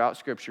prophets throughout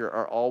Scripture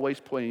are always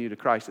pointing you to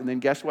Christ. And then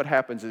guess what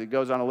happens? It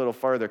goes on a little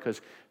further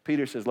because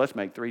Peter says, let's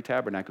make 3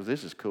 tabernacles.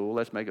 This is cool.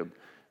 Let's make a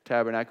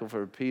tabernacle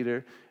for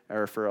Peter,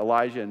 or for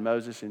Elijah and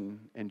Moses and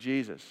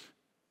Jesus.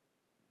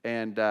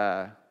 And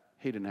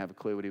he didn't have a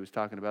clue what he was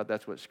talking about.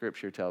 That's what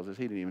Scripture tells us.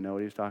 He didn't even know what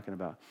he was talking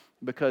about.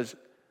 Because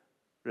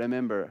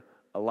remember,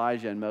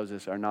 Elijah and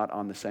Moses are not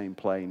on the same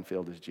playing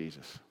field as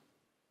Jesus.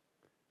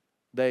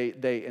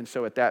 And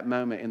so at that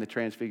moment in the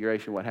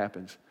transfiguration, what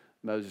happens?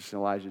 Moses and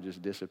Elijah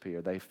just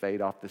disappear. They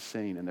fade off the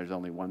scene, and there's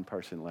only one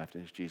person left,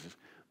 and it's Jesus.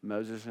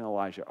 Moses and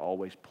Elijah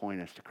always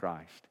point us to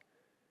Christ.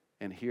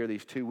 And here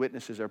these two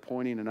witnesses are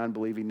pointing an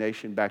unbelieving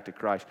nation back to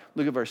Christ.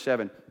 Look at verse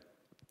 7.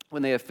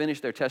 When they have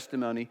finished their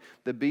testimony,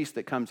 the beast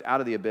that comes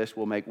out of the abyss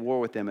will make war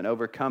with them and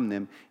overcome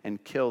them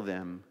and kill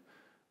them.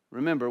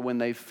 Remember, when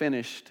they've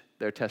finished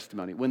their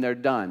testimony, when they're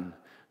done.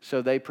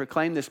 So they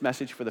proclaim this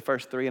message for the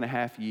first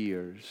 3.5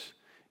 years.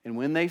 And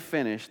when they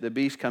finish, the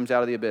beast comes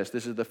out of the abyss.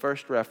 This is the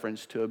first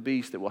reference to a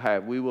beast that we'll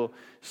have. We will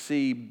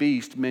see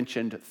beast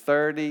mentioned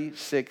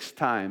 36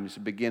 times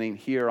beginning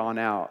here on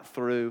out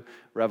through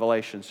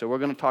Revelation. So we're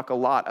going to talk a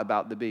lot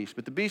about the beast.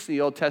 But the beast in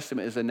the Old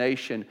Testament is a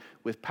nation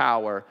with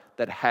power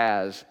that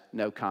has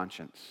no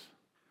conscience.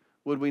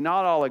 Would we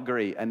not all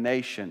agree a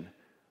nation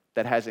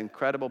that has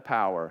incredible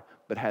power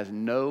but has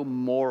no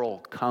moral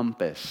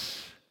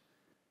compass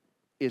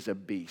is a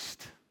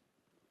beast?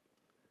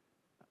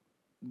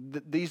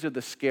 These are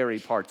the scary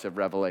parts of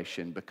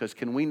Revelation, because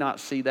can we not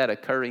see that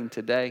occurring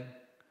today?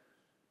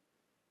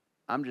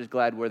 I'm just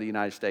glad we're the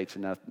United States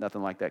and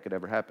nothing like that could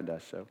ever happen to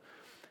us, so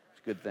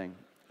it's a good thing.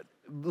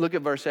 Look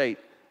at verse 8.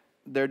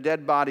 Their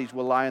dead bodies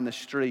will lie in the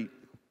street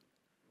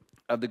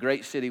of the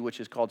great city which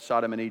is called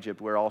Sodom and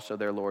Egypt, where also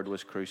their Lord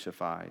was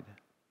crucified.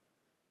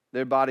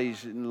 Their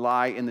bodies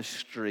lie in the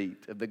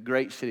street of the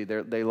great city.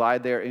 They lie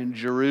there in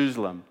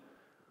Jerusalem.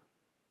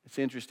 It's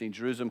interesting,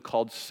 Jerusalem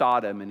called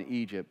Sodom in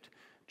Egypt.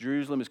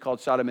 Jerusalem is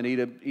called Sodom in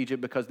Egypt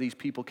because these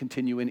people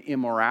continue in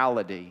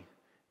immorality.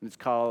 And it's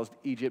called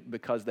Egypt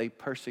because they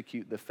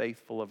persecute the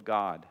faithful of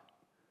God.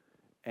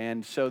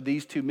 And so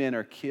these two men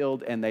are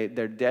killed and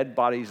their dead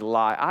bodies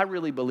lie. I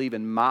really believe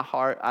in my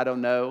heart, I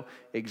don't know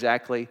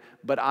exactly,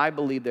 but I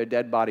believe their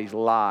dead bodies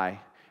lie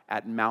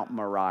at Mount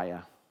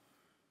Moriah.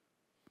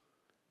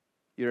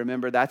 You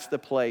remember, that's the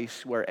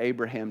place where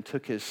Abraham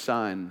took his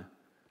son,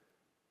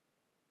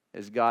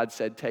 as God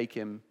said, take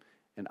him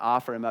and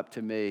offer him up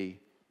to me.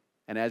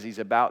 And as he's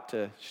about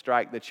to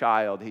strike the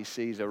child, he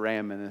sees a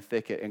ram in the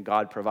thicket and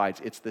God provides.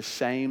 It's the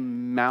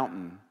same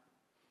mountain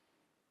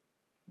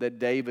that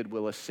David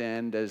will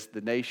ascend as the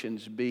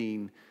nation's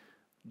being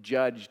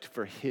judged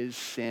for his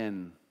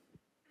sin.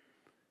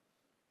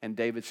 And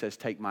David says,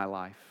 take my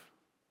life.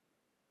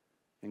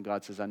 And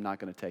God says, I'm not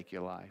going to take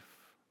your life.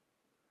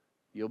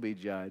 You'll be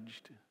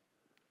judged,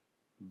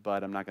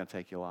 but I'm not going to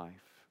take your life.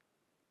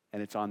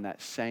 And it's on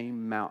that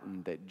same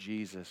mountain that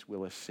Jesus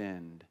will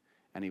ascend,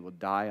 and he will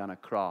die on a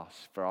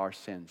cross for our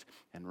sins.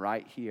 And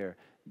right here,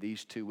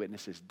 these two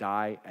witnesses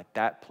die at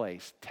that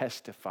place,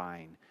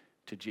 testifying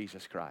to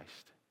Jesus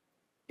Christ,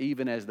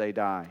 even as they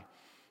die.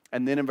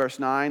 And then in verse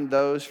 9,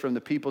 those from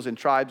the peoples and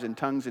tribes and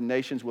tongues and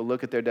nations will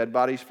look at their dead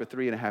bodies for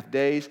 3.5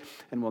 days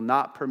and will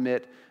not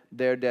permit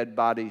their dead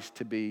bodies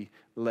to be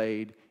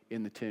laid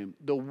in the tomb.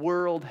 The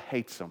world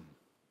hates them.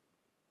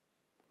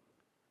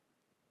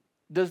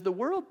 Does the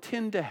world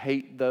tend to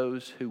hate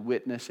those who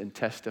witness and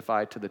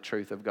testify to the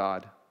truth of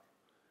God?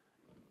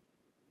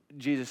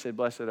 Jesus said,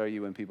 blessed are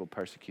you when people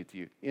persecute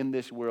you. In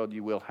this world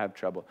you will have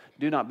trouble.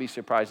 Do not be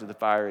surprised at the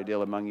fiery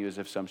deal among you as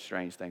if some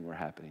strange thing were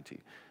happening to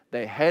you.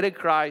 They hated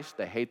Christ.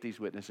 They hate these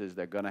witnesses.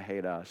 They're going to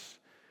hate us.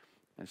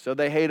 And so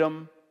they hate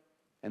them.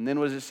 And then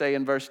what does it say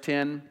in verse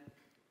 10?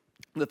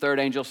 The third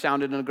angel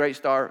sounded in a great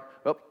star.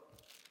 Oh,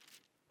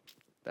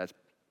 that's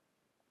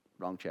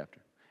wrong chapter.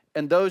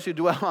 And those who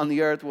dwell on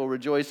the earth will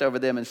rejoice over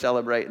them and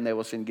celebrate, and they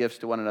will send gifts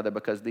to one another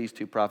because these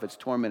two prophets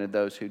tormented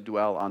those who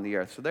dwell on the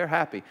earth. So they're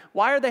happy.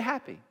 Why are they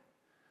happy?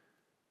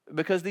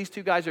 Because these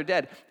two guys are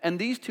dead. And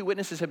these two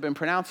witnesses have been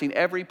pronouncing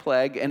every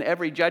plague and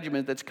every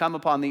judgment that's come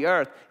upon the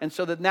earth. And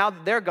so that now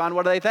that they're gone,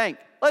 what do they think?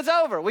 Well, it's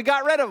over. We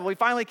got rid of them. We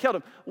finally killed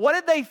them. What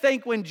did they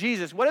think when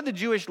what did the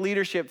Jewish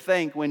leadership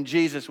think when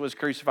Jesus was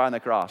crucified on the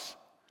cross?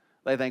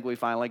 They think we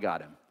finally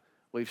got him.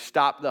 We've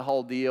stopped the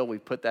whole deal.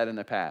 We've put that in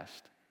the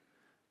past.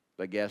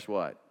 But guess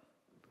what?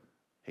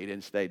 He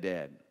didn't stay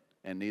dead.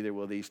 And neither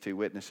will these two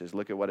witnesses.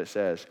 Look at what it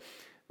says.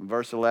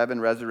 Verse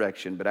 11,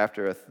 resurrection. But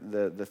after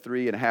the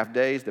 3.5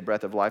 days, the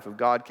breath of life of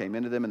God came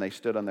into them, and they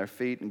stood on their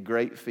feet in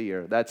great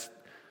fear. That's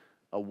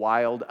a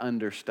wild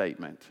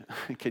understatement.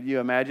 Can you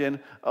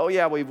imagine? Oh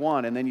yeah, we've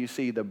won. And then you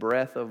see the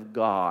breath of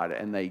God,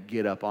 and they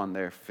get up on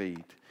their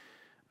feet.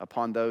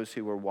 Upon those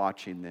who were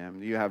watching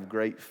them, you have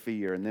great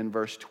fear. And then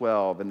verse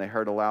 12, and they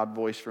heard a loud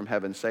voice from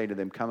heaven saying to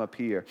them, come up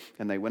here.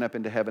 And they went up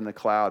into heaven in the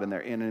cloud, and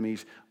their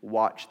enemies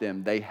watched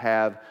them. They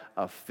have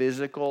a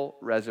physical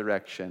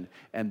resurrection,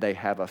 and they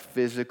have a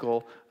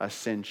physical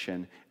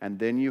ascension. And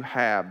then you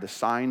have the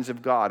signs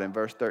of God in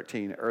verse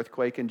 13.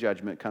 Earthquake and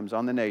judgment comes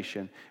on the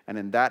nation. And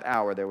in that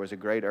hour there was a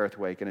great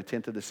earthquake, and a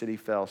tenth of the city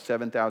fell.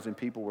 7,000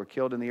 people were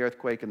killed in the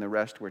earthquake, and the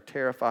rest were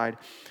terrified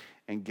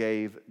and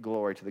gave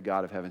glory to the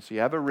God of heaven. So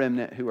you have a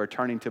remnant who are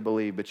turning to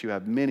believe, but you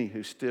have many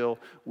who still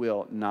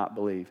will not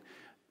believe.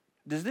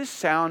 Does this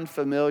sound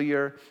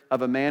familiar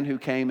of a man who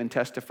came and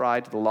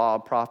testified to the law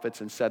of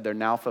prophets and said they're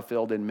now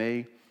fulfilled in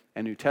me,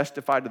 and who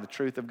testified to the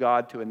truth of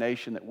God to a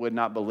nation that would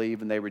not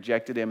believe, and they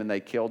rejected him and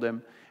they killed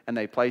him, and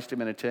they placed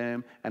him in a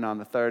tomb, and on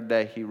the third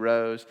day he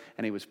rose,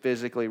 and he was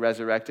physically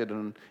resurrected,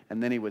 and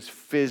then he was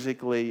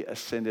physically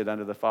ascended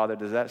unto the Father?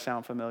 Does that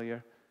sound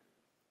familiar?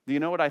 Do you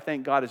know what I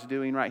think God is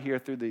doing right here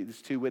through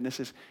these two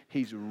witnesses?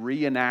 He's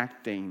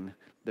reenacting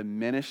the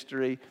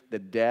ministry, the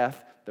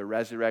death, the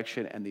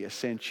resurrection, and the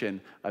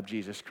ascension of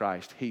Jesus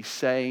Christ. He's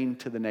saying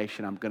to the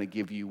nation, I'm going to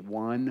give you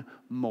one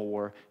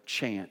more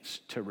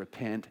chance to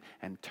repent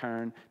and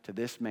turn to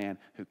this man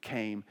who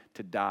came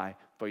to die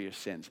for your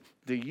sins.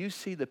 Do you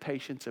see the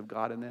patience of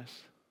God in this?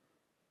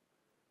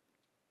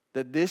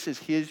 That this is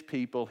his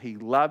people. He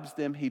loves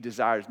them. He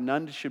desires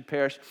none should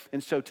perish.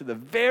 And so to the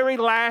very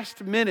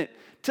last minute,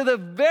 because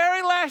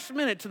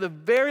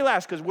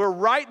we're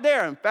right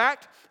there. In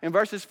fact, in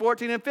verses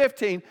 14 and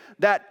 15,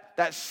 that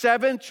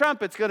seventh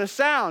trumpet's going to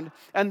sound,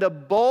 and the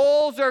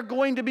bowls are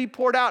going to be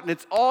poured out, and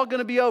it's all going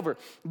to be over.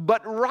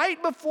 But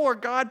right before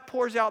God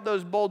pours out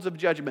those bowls of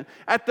judgment,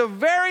 at the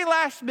very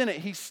last minute,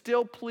 he's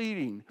still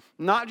pleading,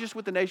 not just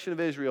with the nation of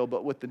Israel,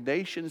 but with the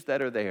nations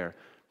that are there.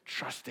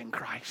 Trust in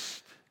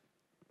Christ.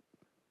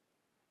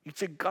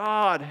 It's a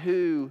God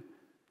who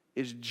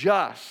is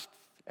just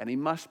and he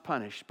must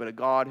punish, but a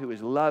God who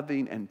is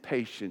loving and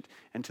patient.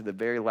 And to the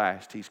very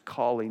last, he's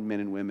calling men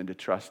and women to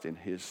trust in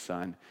his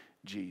son,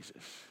 Jesus.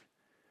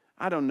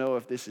 I don't know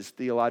if this is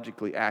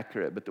theologically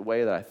accurate, but the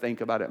way that I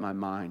think about it in my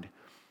mind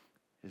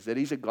is that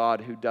he's a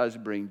God who does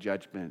bring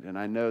judgment. And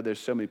I know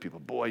there's so many people,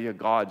 boy, your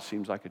God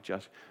seems like a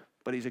just,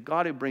 but he's a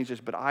God who brings us,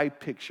 but I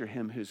picture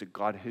him who's a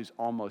God who's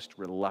almost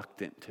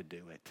reluctant to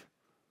do it.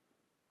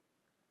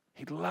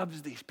 He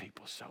loves these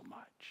people so much.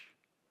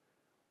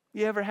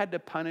 You ever had to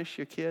punish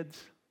your kids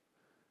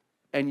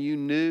and you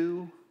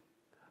knew,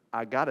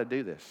 I got to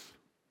do this?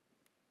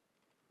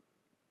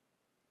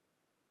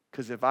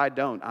 Because if I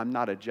don't, I'm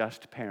not a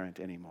just parent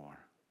anymore.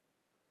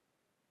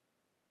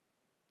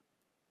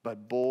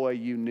 But boy,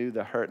 you knew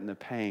the hurt and the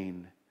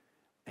pain,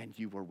 and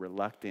you were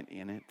reluctant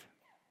in it.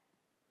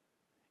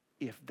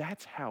 If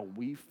that's how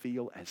we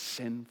feel as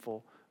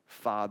sinful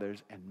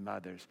fathers and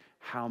mothers,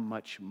 how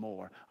much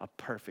more a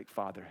perfect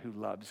Father who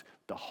loves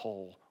the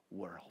whole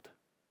world.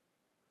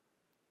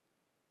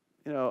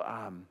 You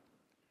know,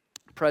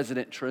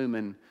 President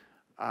Truman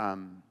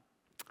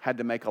had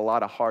to make a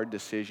lot of hard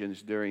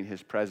decisions during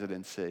his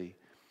presidency.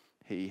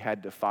 He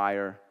had to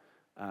fire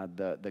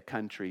the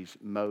country's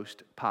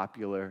most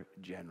popular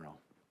general.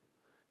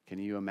 Can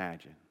you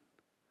imagine?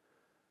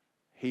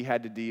 He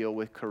had to deal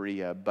with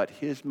Korea, but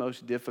his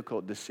most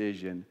difficult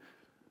decision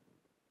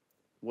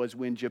was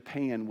when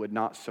Japan would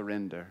not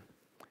surrender.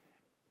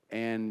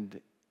 And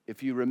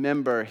if you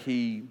remember,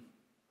 he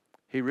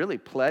really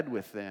pled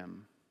with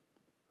them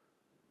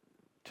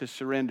to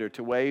surrender,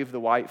 to wave the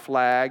white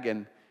flag,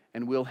 and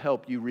we'll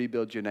help you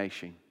rebuild your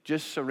nation.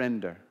 Just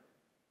surrender.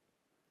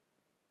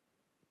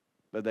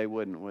 But they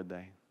wouldn't, would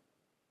they?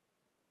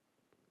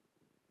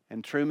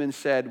 And Truman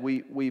said,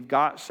 we've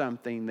got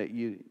something that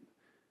you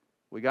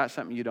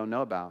don't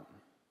know about.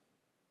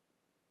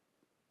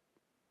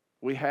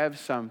 We have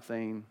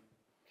something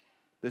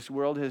this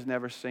world has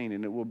never seen,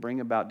 and it will bring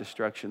about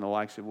destruction, the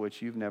likes of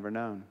which you've never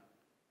known.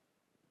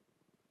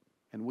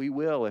 And we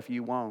will if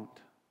you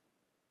won't.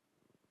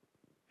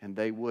 And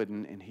they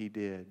wouldn't, and he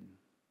did.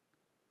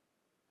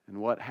 And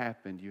what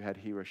happened? You had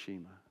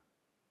Hiroshima.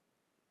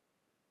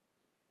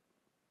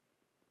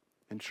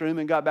 And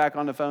Truman got back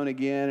on the phone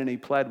again, and he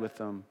pled with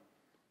them.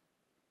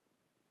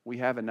 We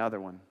have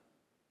another one.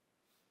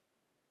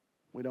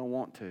 We don't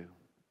want to.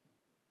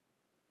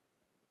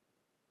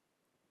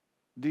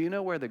 Do you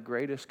know where the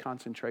greatest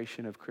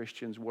concentration of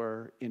Christians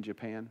were in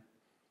Japan?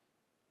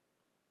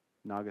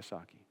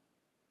 Nagasaki.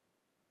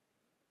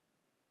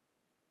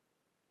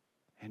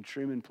 And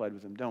Truman pled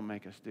with them, don't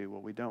make us do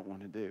what we don't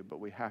want to do, but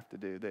we have to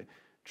do.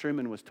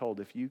 Truman was told,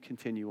 if you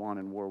continue on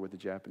in war with the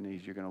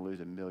Japanese, you're going to lose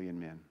 1 million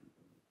men.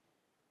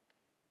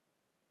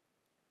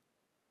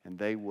 And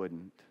they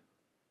wouldn't.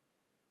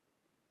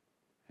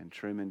 And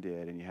Truman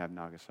did, and you have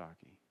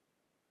Nagasaki.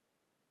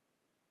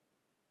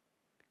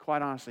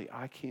 Quite honestly,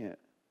 I can't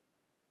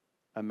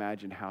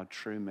imagine how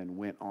Truman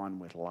went on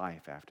with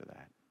life after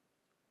that.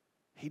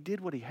 He did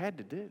what he had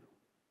to do.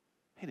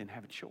 He didn't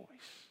have a choice.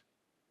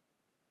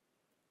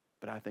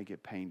 But I think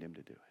it pained him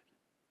to do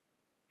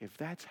it. If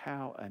that's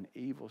how an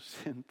evil,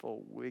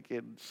 sinful,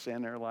 wicked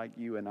sinner like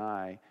you and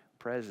I,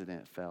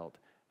 president, felt,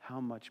 how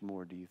much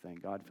more do you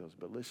think God feels?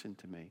 But listen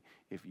to me.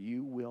 If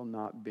you will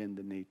not bend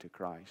the knee to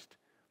Christ,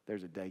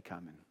 there's a day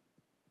coming.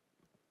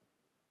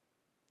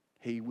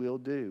 He will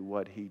do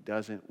what he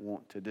doesn't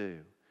want to do.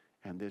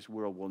 And this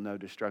world will know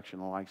destruction,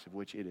 the likes of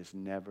which it has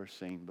never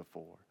seen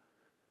before.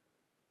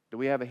 Do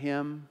we have a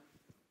hymn?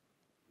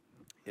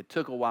 It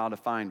took a while to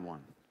find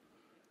one.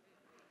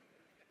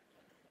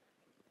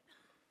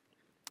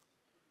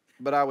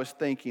 But I was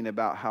thinking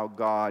about how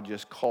God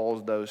just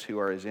calls those who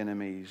are his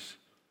enemies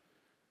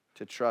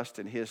to trust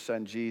in his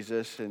son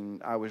Jesus.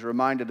 And I was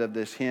reminded of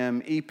this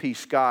hymn. E.P.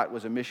 Scott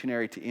was a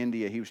missionary to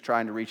India. He was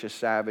trying to reach a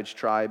savage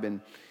tribe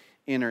in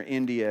inner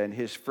India, and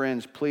his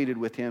friends pleaded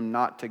with him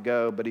not to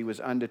go, but he was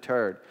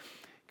undeterred.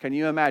 Can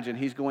you imagine?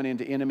 He's going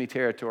into enemy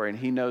territory, and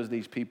he knows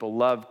these people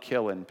love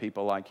killing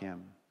people like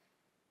him.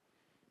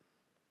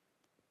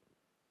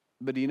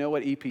 But do you know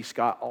what E.P.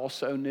 Scott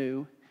also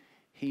knew?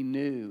 He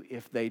knew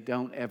if they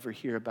don't ever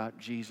hear about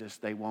Jesus,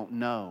 they won't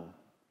know.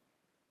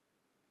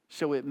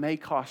 So it may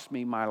cost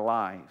me my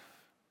life.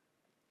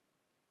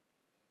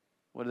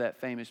 What did that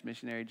famous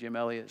missionary Jim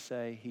Elliot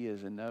say? He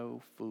is a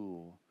no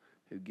fool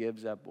who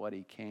gives up what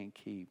he can't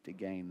keep to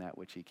gain that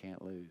which he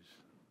can't lose.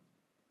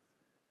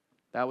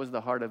 That was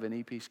the heart of an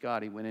E.P.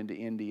 Scott. He went into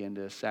India,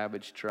 into a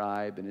savage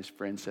tribe, and his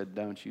friend said,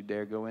 don't you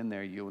dare go in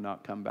there. You will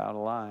not come out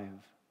alive.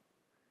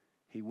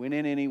 He went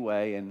in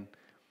anyway, and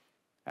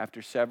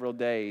after several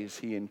days,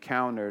 he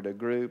encountered a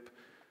group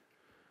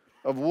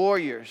of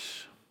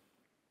warriors.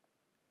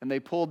 And they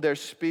pulled their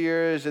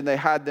spears, and they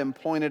had them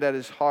pointed at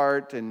his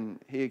heart, and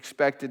he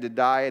expected to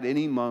die at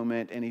any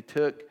moment, and he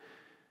took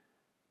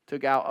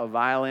out a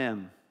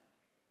violin,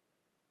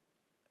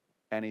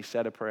 and he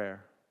said a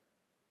prayer.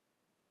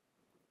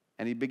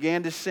 And he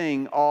began to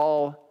sing,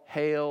 all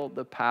hail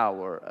the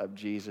power of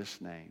Jesus'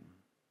 name.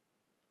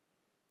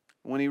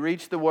 When he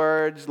reached the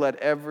words, let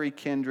every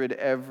kindred,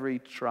 every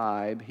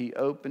tribe, he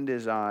opened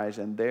his eyes,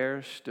 and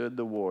there stood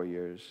the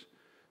warriors,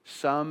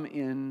 some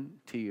in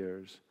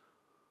tears,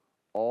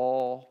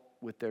 all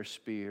with their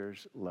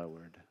spears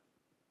lowered.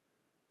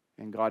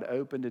 And God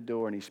opened a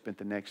door, and he spent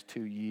the next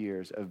 2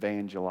 years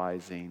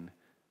evangelizing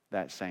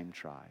that same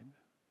tribe.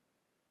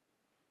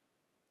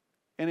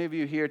 Any of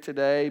you here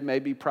today,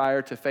 maybe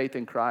prior to faith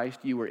in Christ,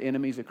 you were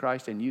enemies of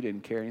Christ and you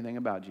didn't care anything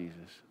about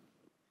Jesus.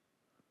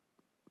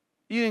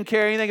 You didn't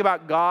care anything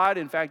about God.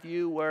 In fact,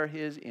 you were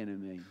his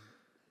enemy.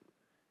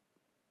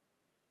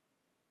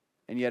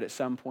 And yet at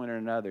some point or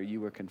another, you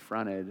were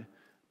confronted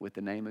with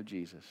the name of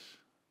Jesus.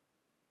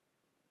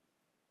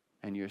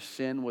 And your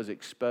sin was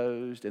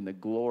exposed, and the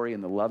glory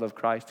and the love of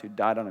Christ who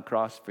died on a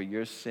cross for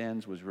your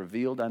sins was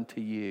revealed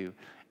unto you,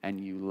 and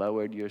you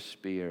lowered your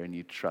spear and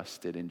you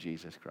trusted in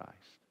Jesus Christ.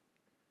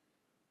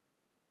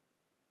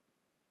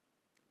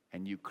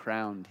 And you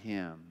crowned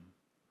him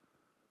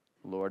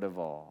Lord of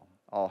all.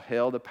 All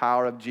hail the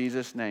power of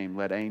Jesus' name.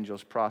 Let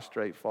angels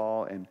prostrate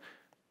fall and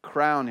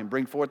crown him.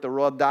 Bring forth the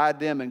royal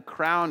diadem and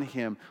crown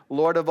him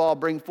Lord of all.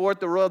 Bring forth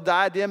the royal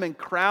diadem and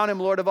crown him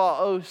Lord of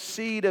all. O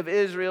seed of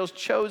Israel's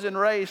chosen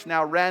race,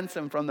 now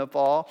ransomed from the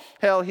fall.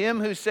 Hail him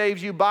who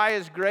saves you by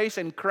his grace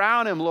and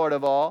crown him Lord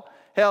of all.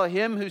 Hail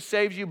him who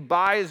saves you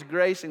by his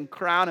grace and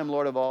crown him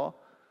Lord of all.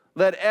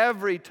 Let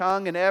every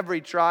tongue and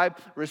every tribe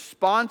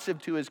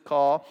responsive to his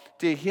call,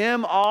 to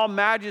him all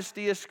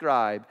majesty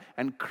ascribe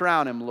and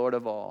crown him Lord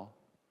of all.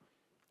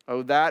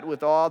 Oh, that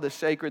with all the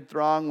sacred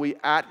throng we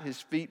at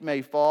his feet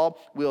may fall,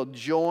 we'll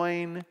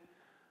join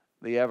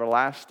the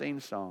everlasting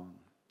song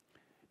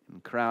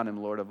and crown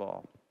him Lord of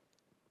all.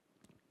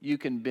 You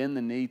can bend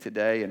the knee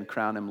today and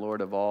crown him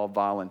Lord of all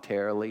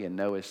voluntarily and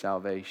know his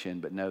salvation,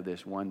 but know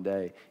this, one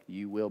day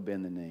you will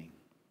bend the knee.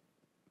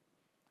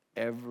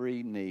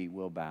 Every knee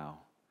will bow.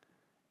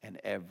 And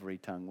every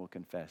tongue will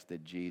confess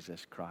that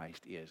Jesus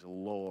Christ is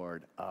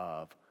Lord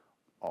of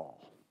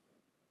all.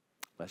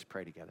 Let's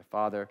pray together.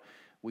 Father,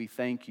 we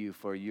thank you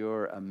for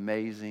your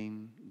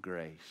amazing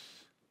grace,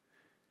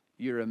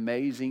 your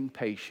amazing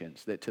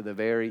patience, that to the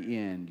very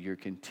end you're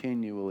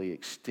continually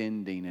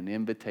extending an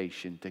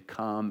invitation to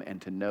come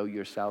and to know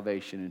your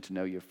salvation and to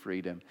know your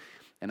freedom.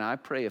 And I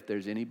pray if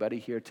there's anybody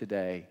here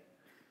today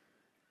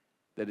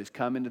that has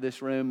come into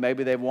this room,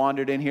 maybe they've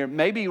wandered in here,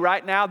 maybe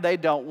right now they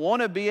don't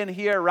want to be in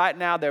here, right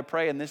now they're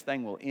praying this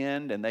thing will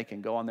end and they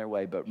can go on their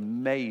way, but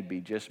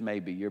maybe, just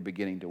maybe, you're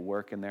beginning to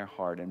work in their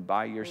heart, and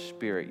by your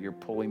Spirit you're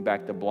pulling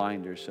back the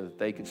blinders so that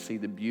they can see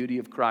the beauty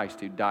of Christ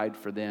who died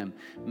for them.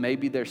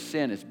 Maybe their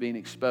sin is being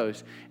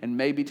exposed, and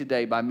maybe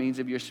today by means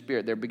of your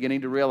Spirit they're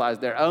beginning to realize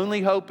their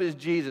only hope is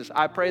Jesus.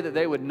 I pray that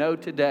they would know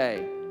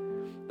today.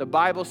 The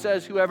Bible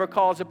says whoever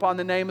calls upon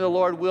the name of the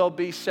Lord will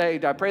be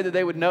saved. I pray that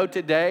they would know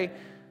today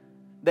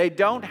they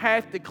don't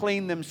have to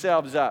clean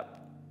themselves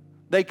up.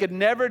 They could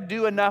never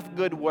do enough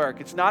good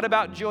work. It's not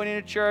about joining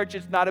a church.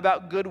 It's not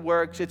about good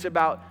works. It's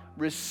about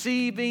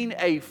receiving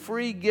a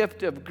free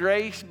gift of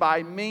grace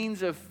by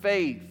means of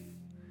faith.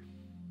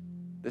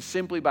 That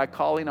simply by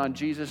calling on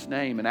Jesus'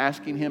 name and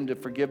asking him to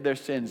forgive their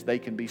sins, they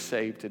can be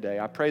saved today.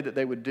 I pray that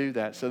they would do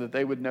that so that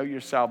they would know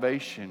your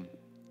salvation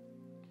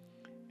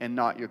and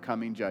not your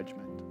coming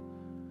judgment.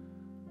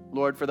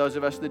 Lord, for those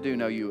of us that do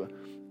know you,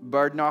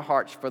 burden our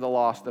hearts for the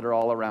lost that are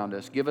all around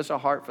us. Give us a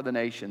heart for the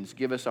nations.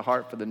 Give us a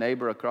heart for the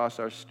neighbor across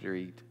our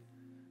street.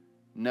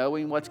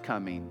 Knowing what's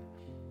coming,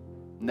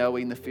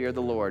 knowing the fear of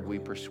the Lord, we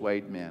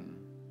persuade men.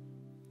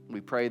 We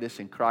pray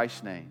this in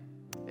Christ's name.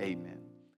 Amen.